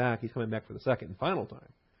comes back, He's coming back for the second and final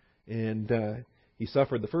time. And He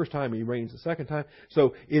suffered the first time, He reigns the second time.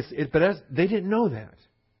 So, they didn't know that.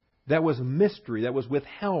 That was mystery. That was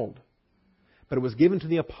withheld. But it was given to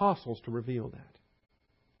the apostles to reveal that.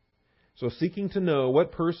 So, seeking to know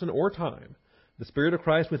what person or time the Spirit of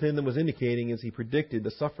Christ within them was indicating as He predicted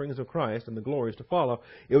the sufferings of Christ and the glories to follow,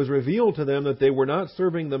 it was revealed to them that they were not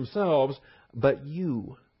serving themselves, but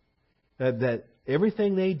you. That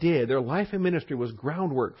everything they did, their life and ministry, was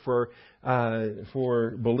groundwork for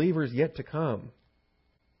believers yet to come.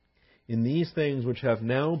 In these things which have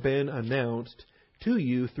now been announced to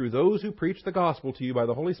you through those who preach the gospel to you by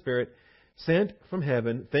the Holy Spirit, sent from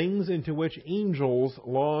heaven, things into which angels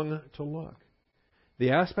long to look.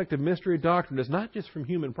 The aspect of mystery doctrine is not just from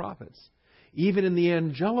human prophets. Even in the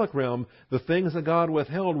angelic realm, the things that God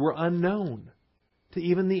withheld were unknown to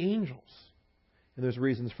even the angels. And there's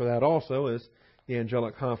reasons for that also. As the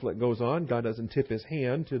angelic conflict goes on, God doesn't tip His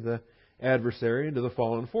hand to the adversary and to the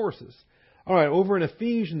fallen forces. All right, over in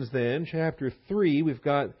Ephesians then, chapter 3, we've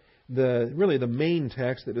got the main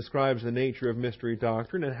text that describes the nature of mystery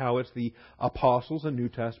doctrine and how it's the apostles and New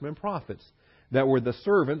Testament prophets that were the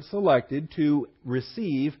servants selected to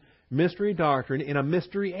receive mystery doctrine in a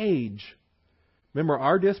mystery age. Remember,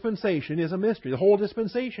 our dispensation is a mystery. The whole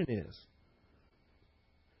dispensation is.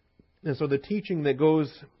 And so the teaching that goes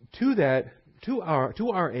to that, to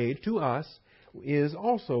our age, to us, is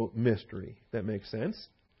also mystery. That makes sense.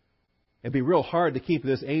 It'd be real hard to keep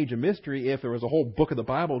this age a mystery if there was a whole book of the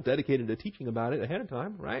Bible dedicated to teaching about it ahead of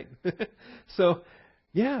time, right? So,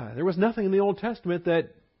 yeah, there was nothing in the Old Testament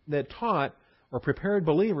that taught or prepared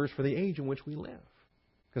believers for the age in which we live,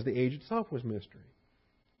 because the age itself was mystery.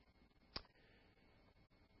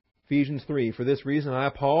 Ephesians 3, for this reason I,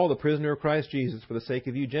 Paul, the prisoner of Christ Jesus, for the sake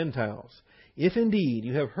of you Gentiles, if indeed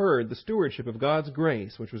you have heard the stewardship of God's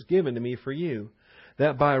grace, which was given to me for you,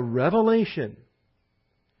 that by revelation,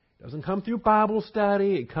 it doesn't come through Bible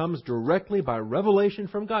study, it comes directly by revelation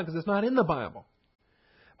from God, because it's not in the Bible.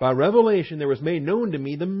 By revelation there was made known to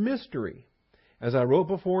me the mystery, as I wrote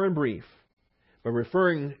before in brief. By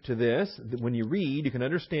referring to this, when you read, you can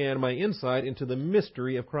understand my insight into the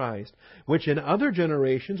mystery of Christ, which in other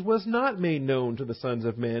generations was not made known to the sons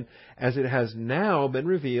of men, as it has now been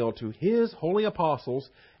revealed to His holy apostles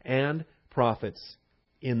and prophets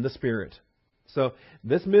in the Spirit. So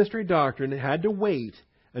this mystery doctrine had to wait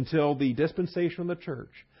until the dispensation of the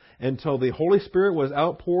church, until the Holy Spirit was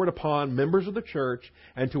outpoured upon members of the church,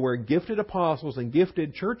 and to where gifted apostles and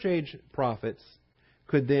gifted church-age prophets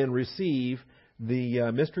could then receive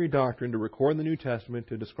the mystery doctrine to record in the New Testament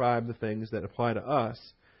to describe the things that apply to us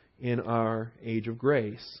in our age of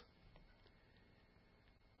grace.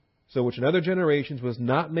 So which in other generations was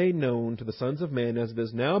not made known to the sons of men, as it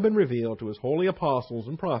has now been revealed to His holy apostles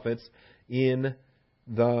and prophets in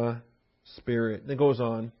the Spirit. And it goes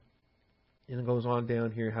on. And it goes on down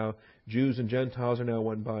here how Jews and Gentiles are now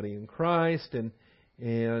one body in Christ and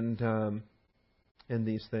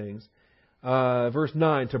these things. Verse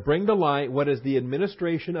 9, to bring to light what is the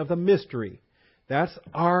administration of the mystery. That's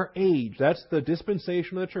our age. That's the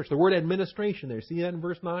dispensation of the church. The word administration there, see that in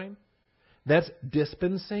verse 9? That's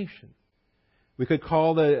dispensation. We could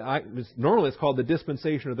call normally it's called the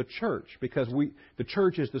dispensation of the church, because the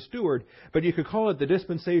church is the steward, but you could call it the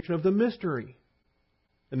dispensation of the mystery.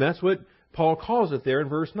 And that's what Paul calls it there in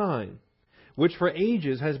verse 9. Which for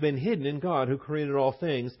ages has been hidden in God who created all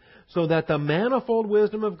things, so that the manifold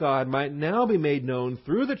wisdom of God might now be made known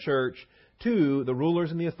through the church to the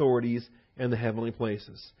rulers and the authorities and the heavenly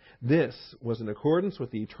places. This was in accordance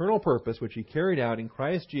with the eternal purpose which He carried out in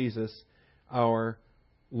Christ Jesus our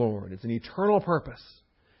Lord. It's an eternal purpose.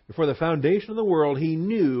 Before the foundation of the world, He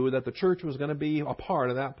knew that the church was going to be a part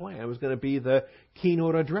of that plan. It was going to be the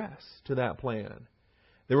keynote address to that plan.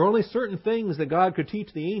 There were only certain things that God could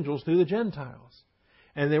teach the angels through the Gentiles.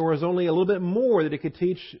 And there was only a little bit more that He could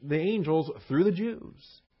teach the angels through the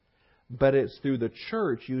Jews. But it's through the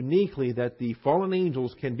church uniquely that the fallen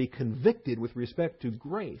angels can be convicted with respect to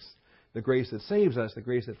grace. The grace that saves us, the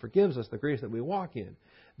grace that forgives us, the grace that we walk in.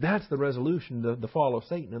 That's the resolution to the fall of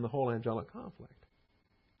Satan and the whole angelic conflict.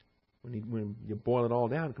 When you boil it all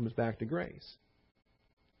down, it comes back to grace.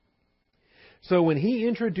 So when He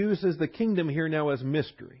introduces the kingdom here now as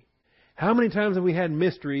mystery, how many times have we had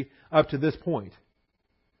mystery up to this point?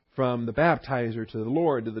 From the baptizer to the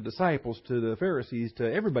Lord, to the disciples, to the Pharisees,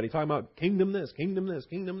 to everybody talking about kingdom this, kingdom this,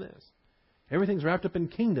 kingdom this. Everything's wrapped up in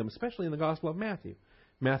kingdom, especially in the Gospel of Matthew.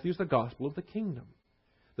 Matthew's the gospel of the kingdom.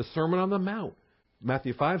 The Sermon on the Mount,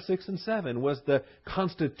 Matthew 5, 6, and 7, was the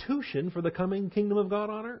constitution for the coming kingdom of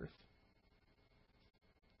God on earth.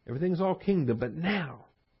 Everything's all kingdom. But now,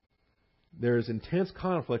 there's intense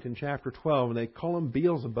conflict in chapter 12, and they call him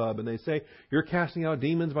Beelzebub, and they say, you're casting out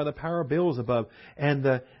demons by the power of Beelzebub. And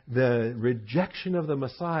the rejection of the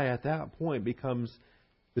Messiah at that point becomes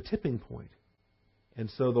the tipping point. And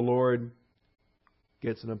so the Lord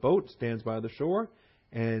gets in a boat, stands by the shore,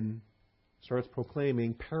 and starts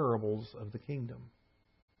proclaiming parables of the kingdom,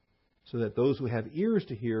 so that those who have ears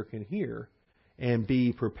to hear can hear and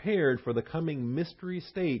be prepared for the coming mystery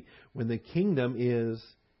state when the kingdom is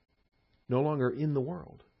no longer in the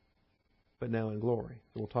world, but now in glory.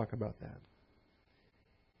 So we'll talk about that.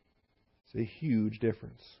 It's a huge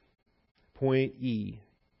difference. Point E,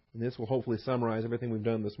 and this will hopefully summarize everything we've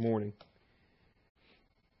done this morning.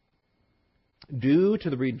 Due to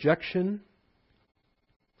the rejection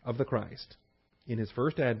of the Christ in His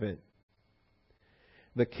first advent,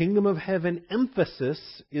 the kingdom of heaven emphasis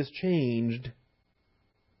is changed.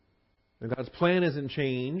 Now, God's plan isn't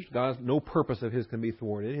changed. No purpose of His can be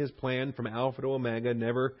thwarted. His plan from Alpha to Omega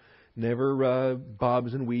never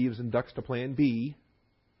bobs and weaves and ducks to plan B.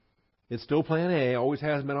 It's still plan A, always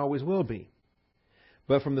has been, always will be.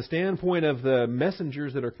 But from the standpoint of the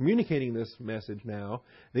messengers that are communicating this message now,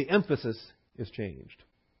 the emphasis is changed.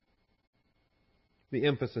 The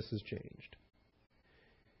emphasis is changed.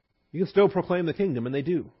 You can still proclaim the kingdom, and they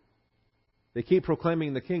do. They keep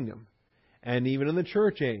proclaiming the kingdom. And even in the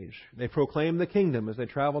church age, they proclaim the kingdom as they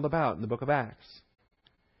traveled about in the book of Acts.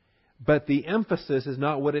 But the emphasis is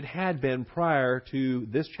not what it had been prior to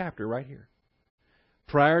this chapter right here.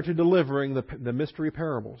 Prior to delivering the mystery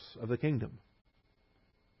parables of the kingdom.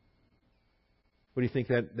 What do you think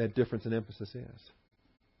that difference in emphasis is?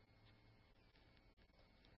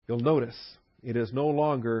 You'll notice it is no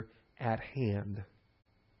longer at hand.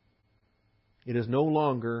 It is no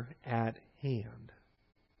longer at hand.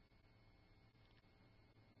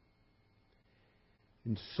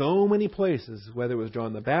 In so many places, whether it was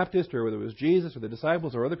John the Baptist or whether it was Jesus or the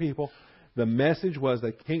disciples or other people, the message was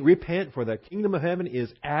that repent, for the kingdom of heaven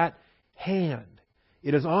is at hand.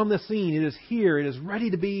 It is on the scene. It is here. It is ready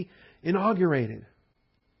to be inaugurated.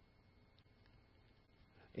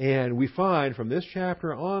 And we find from this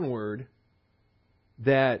chapter onward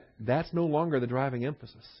that that's no longer the driving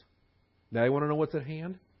emphasis. Now you want to know what's at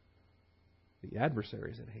hand? The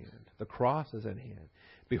adversary is at hand. The cross is at hand.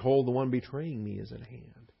 Behold, the one betraying me is at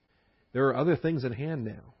hand. There are other things at hand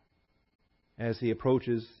now as He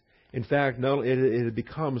approaches. In fact, it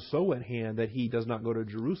becomes so at hand that He does not go to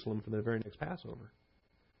Jerusalem for the very next Passover.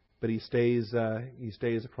 But He stays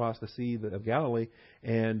across the Sea of Galilee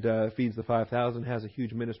and feeds the 5,000, has a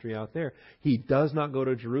huge ministry out there. He does not go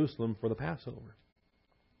to Jerusalem for the Passover.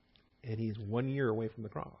 And He's 1 year away from the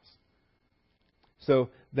cross. So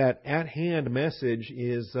that at-hand message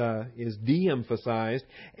is de-emphasized,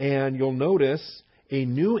 and you'll notice a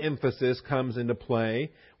new emphasis comes into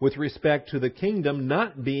play with respect to the kingdom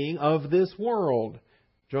not being of this world.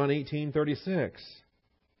 John 18:36.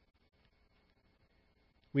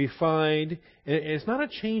 We find, it's not a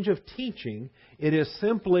change of teaching, it is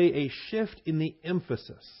simply a shift in the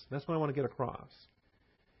emphasis. That's what I want to get across.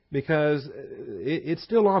 Because it's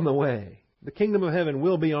still on the way. The kingdom of heaven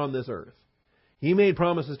will be on this earth. He made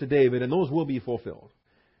promises to David, and those will be fulfilled.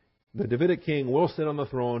 The Davidic king will sit on the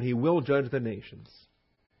throne. He will judge the nations.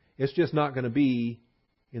 It's just not going to be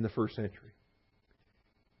in the first century.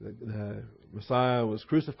 The Messiah was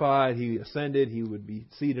crucified. He ascended. He would be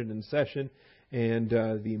seated in session. And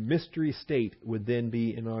the mystery state would then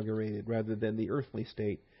be inaugurated rather than the earthly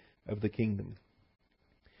state of the kingdom.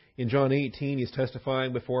 In John 18, He's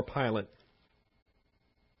testifying before Pilate.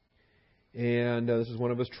 And this is one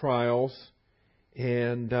of His trials.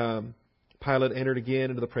 And Pilate entered again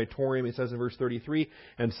into the praetorium, he says in verse 33,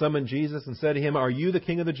 and summoned Jesus and said to Him, "Are you the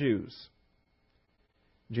King of the Jews?"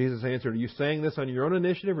 Jesus answered, "Are you saying this on your own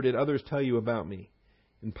initiative, or did others tell you about me?"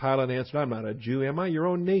 And Pilate answered, "I'm not a Jew, am I? Your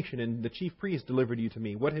own nation and the chief priests delivered you to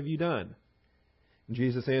me. What have you done?" And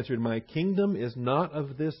Jesus answered, "My kingdom is not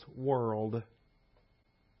of this world."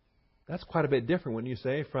 That's quite a bit different when you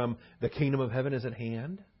say from the kingdom of heaven is at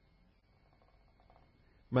hand.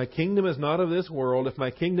 My kingdom is not of this world. If my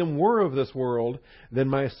kingdom were of this world, then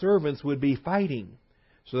my servants would be fighting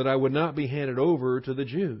so that I would not be handed over to the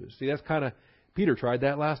Jews. See, that's kind of, Peter tried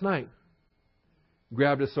that last night.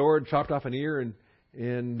 Grabbed a sword, chopped off an ear, and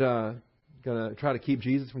going to try to keep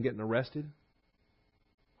Jesus from getting arrested.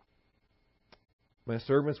 My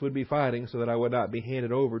servants would be fighting so that I would not be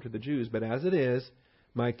handed over to the Jews. But as it is,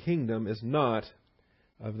 my kingdom is not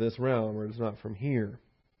of this realm, or it is not from here.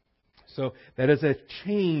 So that is a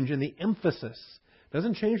change in the emphasis.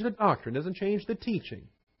 Doesn't change the doctrine, doesn't change the teaching.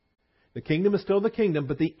 The kingdom is still the kingdom,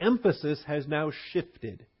 but the emphasis has now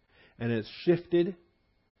shifted. And it's shifted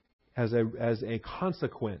as a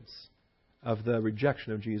consequence of the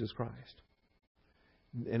rejection of Jesus Christ.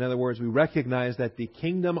 In other words, we recognize that the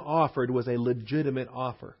kingdom offered was a legitimate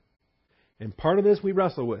offer. And part of this we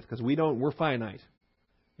wrestle with because we're finite.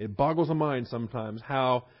 It boggles the mind sometimes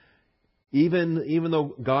how even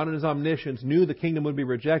though God in His omniscience knew the kingdom would be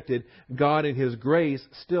rejected, God in His grace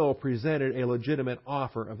still presented a legitimate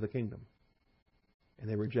offer of the kingdom. And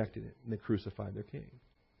they rejected it, and they crucified their king.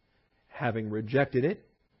 Having rejected it,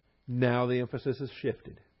 now the emphasis is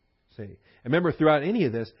shifted. See? And remember, throughout any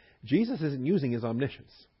of this, Jesus isn't using His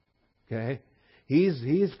omniscience. Okay?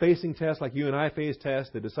 He's facing tests like you and I face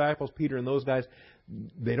tests. The disciples, Peter and those guys,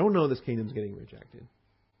 they don't know this kingdom's getting rejected.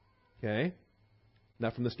 Okay?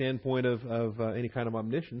 Not from the standpoint of any kind of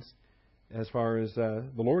omniscience as far as the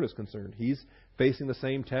Lord is concerned. He's facing the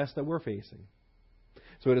same test that we're facing.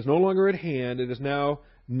 So it is no longer at hand. It is now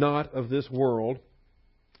not of this world.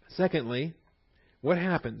 Secondly, what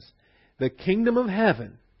happens? The kingdom of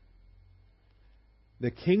heaven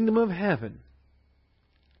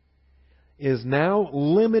is now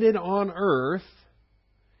limited on earth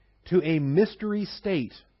to a mystery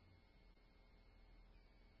state.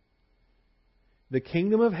 The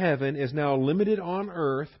kingdom of heaven is now limited on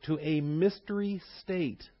earth to a mystery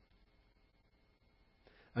state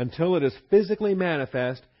until it is physically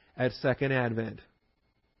manifest at Second Advent.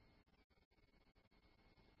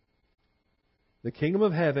 The kingdom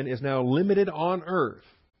of heaven is now limited on earth.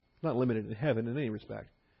 It's not limited in heaven in any respect.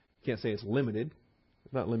 You can't say it's limited.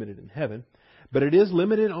 It's not limited in heaven. But it is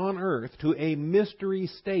limited on earth to a mystery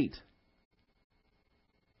state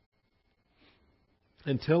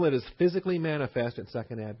until it is physically manifest at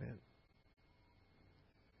Second Advent.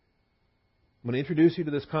 I'm going to introduce you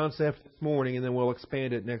to this concept this morning, and then we'll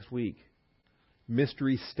expand it next week.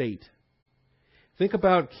 Mystery state. Think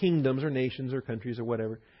about kingdoms or nations or countries or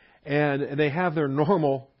whatever, and they have their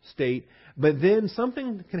normal state, but then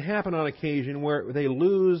something can happen on occasion where they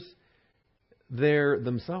lose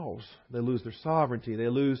themselves. They lose their sovereignty. They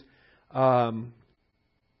lose, think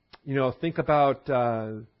about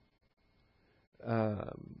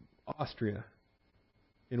Austria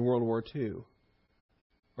in World War II,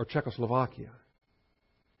 or Czechoslovakia.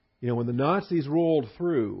 When the Nazis rolled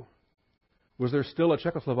through, was there still a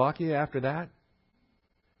Czechoslovakia after that?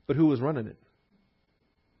 But who was running it?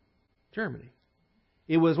 Germany.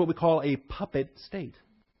 It was what we call a puppet state.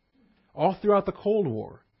 All throughout the Cold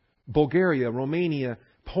War, Bulgaria, Romania,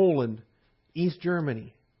 Poland, East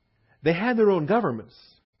Germany, they had their own governments,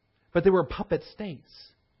 but they were puppet states.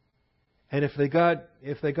 And if they got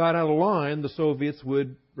out of line, the Soviets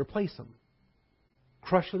would replace them,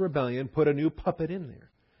 crush the rebellion, put a new puppet in there.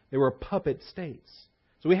 They were puppet states.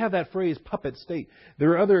 So we have that phrase, puppet state.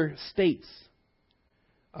 There are other states.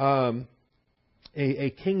 A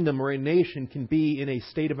kingdom or a nation can be in a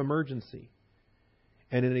state of emergency.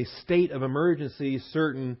 And in a state of emergency,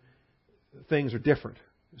 certain things are different.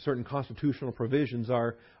 Certain constitutional provisions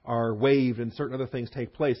are waived and certain other things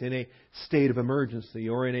take place in a state of emergency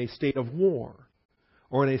or in a state of war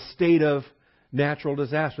or in a state of natural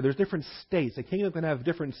disaster. There's different states. A kingdom can have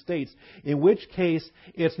different states, in which case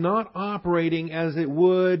it's not operating as it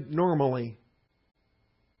would normally.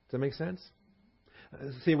 Does that make sense?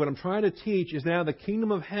 See, what I'm trying to teach is now the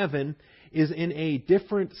kingdom of heaven is in a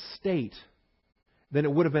different state than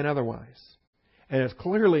it would have been otherwise. And it's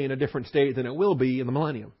clearly in a different state than it will be in the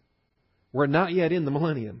millennium. We're not yet in the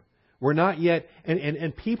millennium. We're not yet,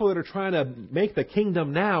 and people that are trying to make the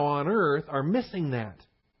kingdom now on earth are missing that.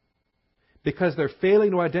 Because they're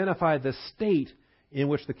failing to identify the state in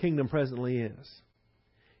which the kingdom presently is.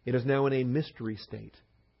 It is now in a mystery state.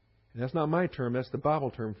 And that's not my term, that's the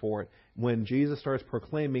Bible term for it. When Jesus starts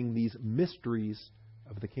proclaiming these mysteries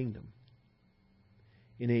of the kingdom.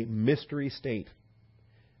 In a mystery state.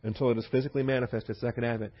 Until it is physically manifest at Second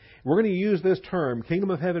Advent. We're going to use this term, Kingdom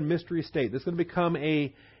of Heaven, Mystery State. This is going to become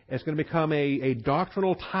a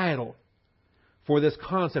doctrinal title for this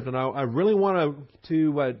concept. And I really want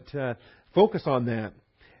to focus on that,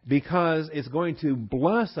 because it's going to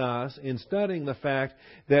bless us in studying the fact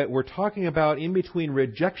that we're talking about in between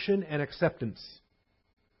rejection and acceptance.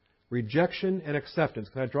 Rejection and acceptance.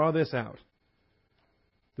 Can I draw this out?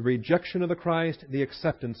 The rejection of the Christ, the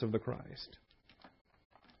acceptance of the Christ.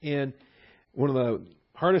 And one of the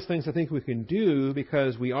hardest things I think we can do,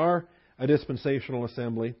 because we are a dispensational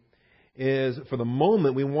assembly, is for the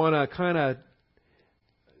moment we want to kind of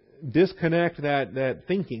disconnect that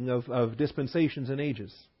thinking of dispensations and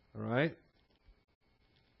ages. All right?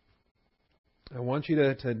 I want you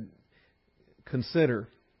to consider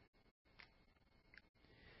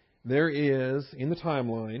there is, in the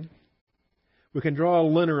timeline, we can draw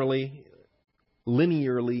linearly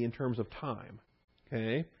in terms of time.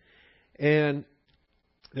 Okay? And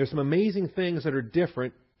there's some amazing things that are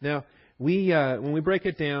different. Now, when we break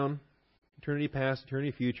it down, eternity past,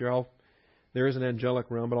 eternity future, there is an angelic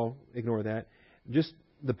realm, but I'll ignore that. Just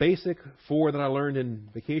the basic four that I learned in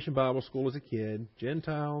Vacation Bible School as a kid: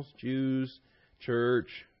 Gentiles, Jews, church,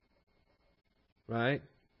 right?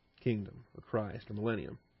 Kingdom, or Christ, or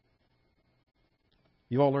millennium.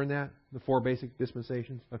 You all learned that? The four basic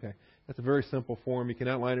dispensations? Okay. That's a very simple form. You can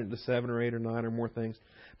outline it into 7 or 8 or 9 or more things.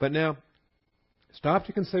 But now, stop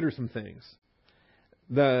to consider some things.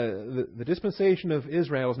 The dispensation of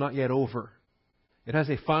Israel is not yet over. It has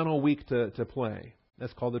a final week to play.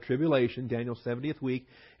 That's called the tribulation, Daniel's 70th week.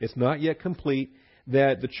 It's not yet complete.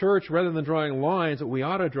 That the church, rather than drawing lines, what we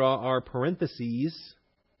ought to draw are parentheses,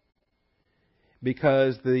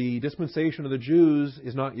 because the dispensation of the Jews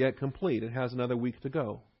is not yet complete. It has another week to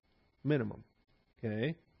go, minimum.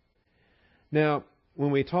 Okay? Now,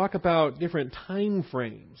 when we talk about different time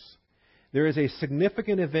frames, there is a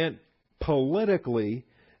significant event politically.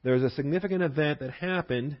 There is a significant event that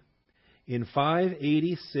happened in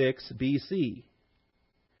 586 BC.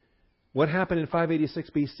 What happened in 586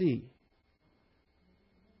 BC?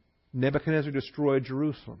 Nebuchadnezzar destroyed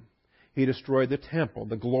Jerusalem. He destroyed the temple.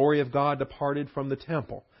 The glory of God departed from the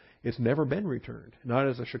temple. It's never been returned, not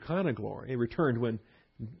as a Shekinah glory. It returned when,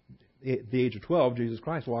 at the age of 12, Jesus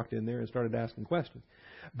Christ walked in there and started asking questions.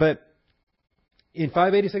 But in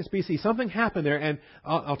 586 BC, something happened there, and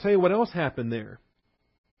I'll tell you what else happened there.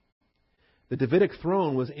 The Davidic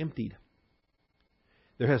throne was emptied.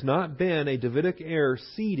 There has not been a Davidic heir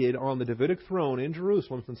seated on the Davidic throne in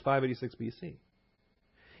Jerusalem since 586 BC.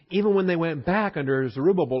 Even when they went back under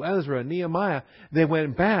Zerubbabel, Ezra, and Nehemiah, they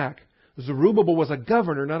went back. Zerubbabel was a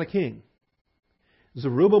governor, not a king.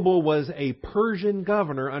 Zerubbabel was a Persian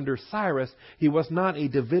governor under Cyrus. He was not a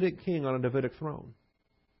Davidic king on a Davidic throne.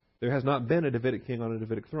 There has not been a Davidic king on a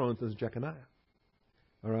Davidic throne since Jeconiah.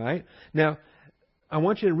 All right? Now, I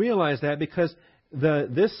want you to realize that, because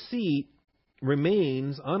this seat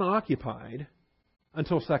remains unoccupied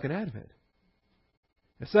until Second Advent.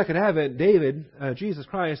 The Second Advent, David, Jesus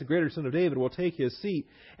Christ, the greater son of David, will take his seat,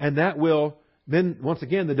 and that will, then, once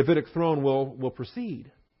again, the Davidic throne will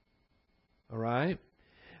proceed. All right?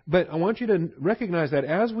 But I want you to recognize that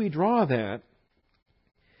as we draw that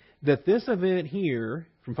this event here,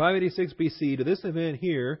 from 586 BC to this event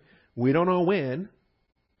here, we don't know when,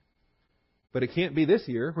 but it can't be this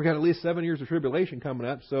year. We've got at least 7 years of tribulation coming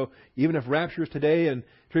up, so even if rapture is today and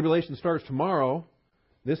tribulation starts tomorrow,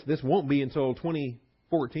 this won't be until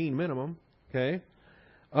 2014 minimum. Okay?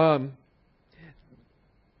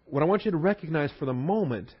 What I want you to recognize for the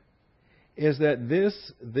moment is that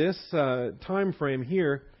this time frame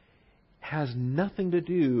here has nothing to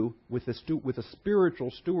do with the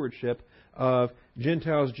spiritual stewardship of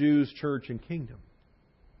Gentiles, Jews, church, and kingdom.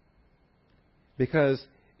 Because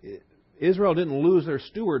Israel didn't lose their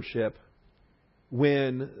stewardship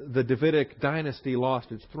when the Davidic dynasty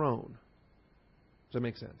lost its throne. Does that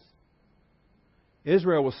make sense?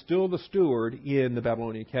 Israel was still the steward in the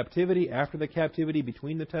Babylonian captivity, after the captivity,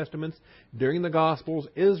 between the Testaments, during the Gospels.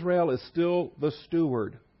 Israel is still the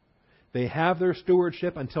steward. They have their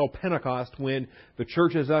stewardship until Pentecost, when the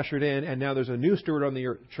church is ushered in, and now there's a new steward on the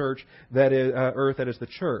earth that is the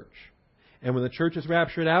church. And when the church is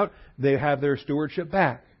raptured out, they have their stewardship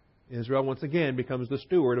back. Israel once again becomes the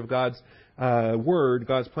steward of God's Word,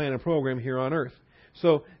 God's plan and program here on earth.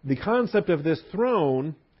 So the concept of this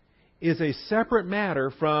throne is a separate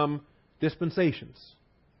matter from dispensations,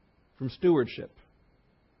 from stewardship.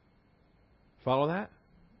 Follow that?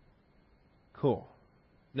 Cool.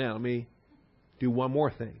 Now let me do one more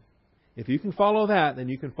thing. If you can follow that, then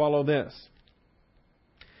you can follow this.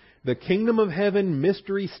 The kingdom of heaven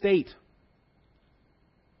mystery state.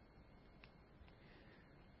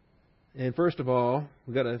 And first of all,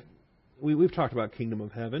 we've talked about kingdom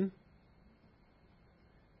of heaven.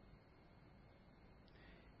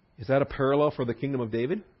 Is that a parallel for the kingdom of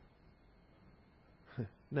David?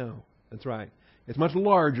 No, that's right. It's much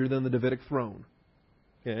larger than the Davidic throne.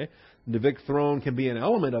 Okay? The Davidic throne can be an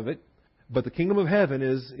element of it, but the kingdom of heaven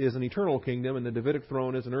is an eternal kingdom, and the Davidic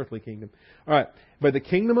throne is an earthly kingdom. All right, but the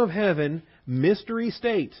kingdom of heaven, mystery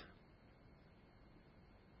state.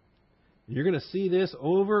 You're going to see this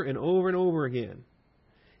over and over and over again.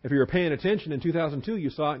 If you were paying attention in 2002,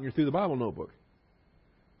 you saw it in your Through the Bible notebook.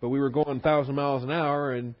 But we were going 1,000 miles an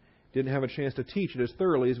hour and didn't have a chance to teach it as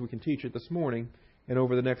thoroughly as we can teach it this morning and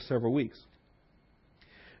over the next several weeks.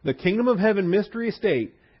 The kingdom of heaven mystery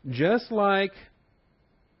state, just like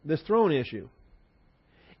this throne issue,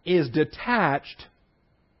 is detached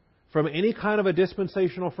from any kind of a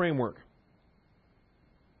dispensational framework.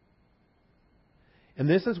 And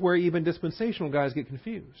this is where even dispensational guys get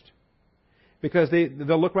confused. Because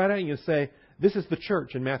they'll look right at you and say, this is the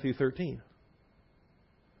church in Matthew 13.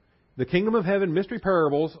 The kingdom of heaven mystery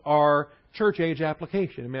parables are church age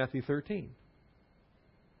application in Matthew 13.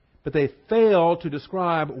 But they fail to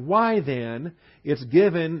describe why then it's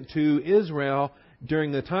given to Israel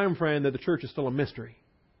during the time frame that the church is still a mystery.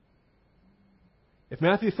 If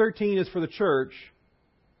Matthew 13 is for the church,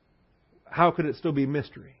 how could it still be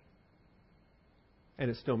mystery? And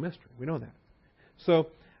it's still mystery. We know that. So,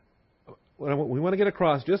 what we want to get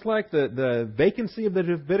across, just like the vacancy of the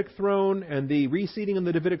Davidic throne and the reseating of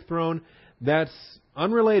the Davidic throne, that's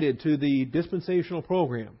unrelated to the dispensational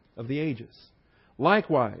program of the ages.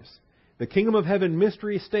 Likewise, the kingdom of heaven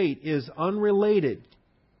mystery state is unrelated.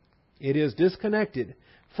 It is disconnected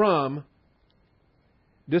from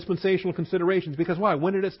dispensational considerations. Because why?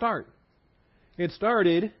 When did it start?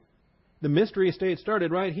 The mystery state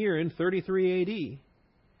started right here in 33 AD,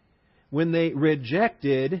 when they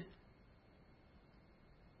rejected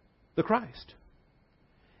the Christ.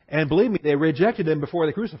 And believe me, they rejected Him before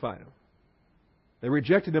they crucified Him. They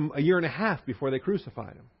rejected Him a year and a half before they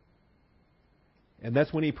crucified Him. And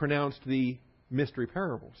that's when He pronounced the mystery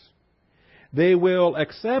parables. They will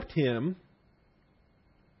accept Him,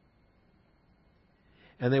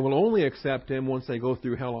 and they will only accept Him once they go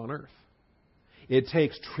through hell on earth. It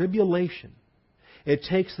takes tribulation. It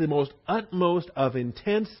takes the most utmost of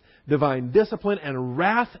intense divine discipline and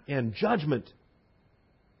wrath and judgment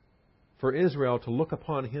for Israel to look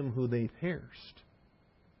upon Him who they pierced,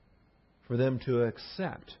 for them to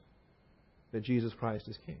accept that Jesus Christ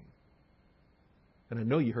is King. And I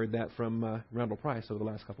know you heard that from Randall Price over the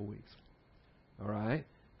last couple of weeks. All right?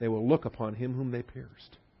 They will look upon Him whom they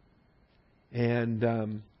pierced. And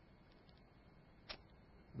the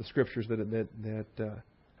Scriptures that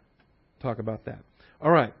talk about that.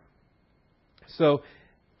 All right. So,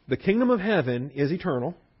 the kingdom of heaven is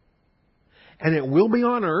eternal, and it will be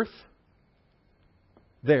on earth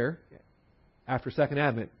there after Second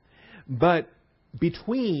Advent. But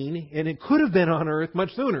between, and it could have been on earth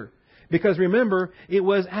much sooner, because remember, it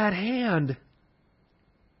was at hand.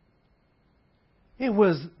 It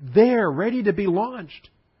was there, ready to be launched.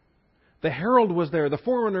 The herald was there, the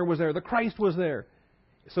forerunner was there, the Christ was there.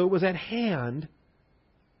 So it was at hand.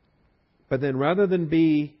 But then rather than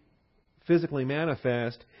be physically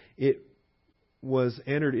manifest, it was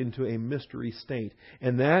entered into a mystery state.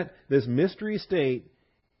 And this mystery state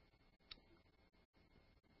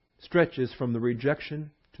stretches from the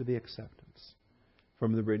rejection to the acceptance.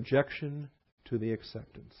 From the rejection to the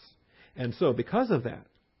acceptance. And so, because of that,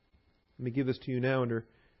 let me give this to you now under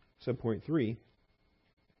subpoint 3.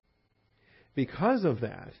 Because of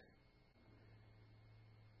that,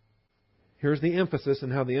 here's the emphasis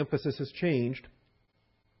and how the emphasis has changed.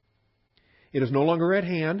 It is no longer at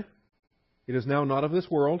hand. It is now not of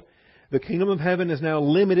this world. The kingdom of heaven is now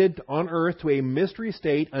limited on earth to a mystery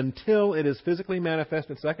state until it is physically manifest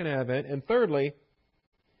at Second Advent. And thirdly,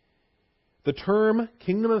 the term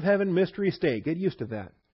kingdom of heaven mystery state, get used to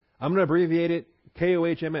that. I'm going to abbreviate it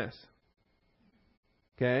KOHMS.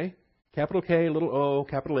 Okay? Capital K, little O,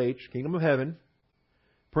 capital H, kingdom of heaven,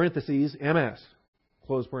 parentheses, MS,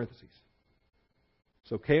 close parentheses.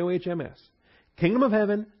 So KOHMS. Kingdom of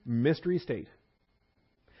heaven, mystery state.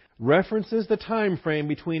 References the time frame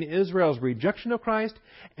between Israel's rejection of Christ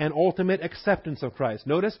and ultimate acceptance of Christ.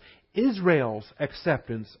 Notice, Israel's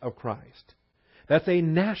acceptance of Christ. That's a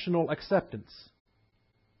national acceptance,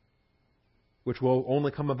 which will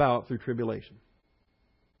only come about through tribulation.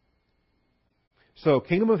 So,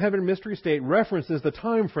 kingdom of heaven mystery state references the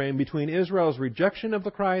time frame between Israel's rejection of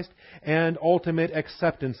the Christ and ultimate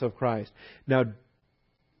acceptance of Christ. Now,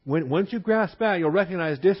 once you grasp that, you'll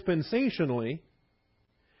recognize dispensationally,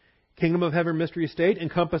 kingdom of heaven mystery state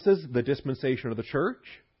encompasses the dispensation of the church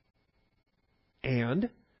and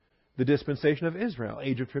the dispensation of Israel,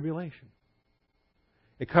 age of tribulation.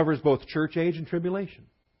 It covers both church age and tribulation.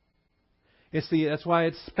 That's why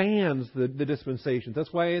it spans the dispensations.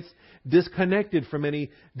 That's why it's disconnected from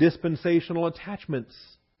any dispensational attachments.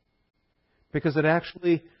 Because it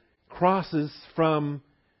actually crosses from,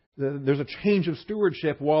 there's a change of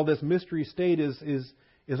stewardship while this mystery state is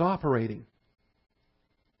operating.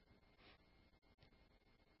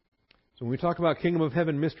 So when we talk about kingdom of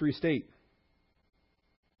heaven mystery state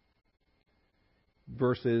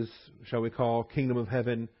versus, shall we call, kingdom of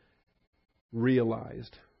heaven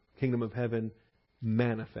realized, kingdom of heaven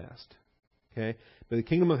manifest. Okay? But the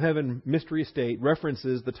kingdom of heaven mystery state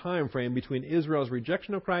references the time frame between Israel's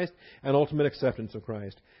rejection of Christ and ultimate acceptance of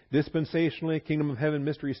Christ. Dispensationally, kingdom of heaven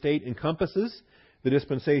mystery state encompasses the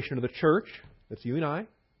dispensation of the church, that's you and I,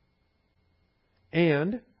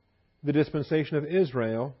 and the dispensation of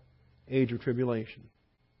Israel, age of tribulation.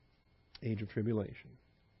 Age of tribulation.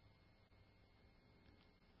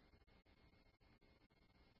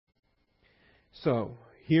 So,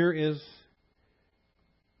 here is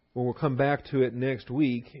where we'll come back to it next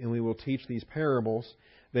week, and we will teach these parables.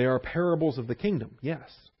 They are parables of the kingdom, yes.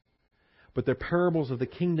 But they're parables of the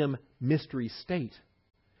kingdom mystery state.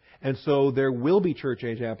 And so there will be church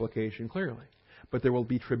age application, clearly. But there will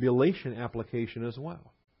be tribulation application as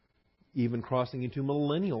well. Even crossing into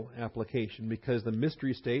millennial application, because the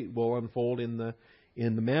mystery state will unfold in the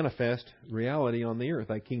manifest reality on the earth.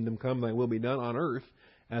 Thy kingdom come, thy will be done on earth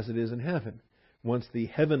as it is in heaven. Once the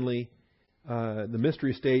heavenly, the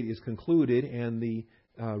mystery state is concluded, and the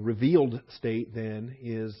revealed state then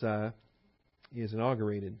is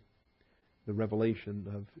inaugurated, the revelation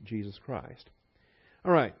of Jesus Christ.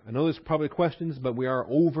 All right, I know there's probably questions, but we are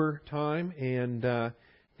over time, and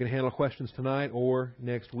we can handle questions tonight or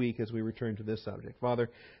next week as we return to this subject. Father,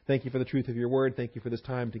 thank you for the truth of your word. Thank you for this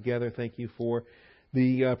time together. Thank you for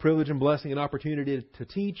the privilege and blessing and opportunity to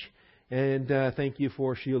teach. And thank you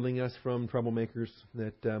for shielding us from troublemakers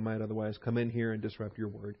that might otherwise come in here and disrupt your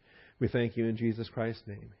word. We thank you in Jesus Christ's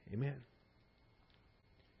name. Amen.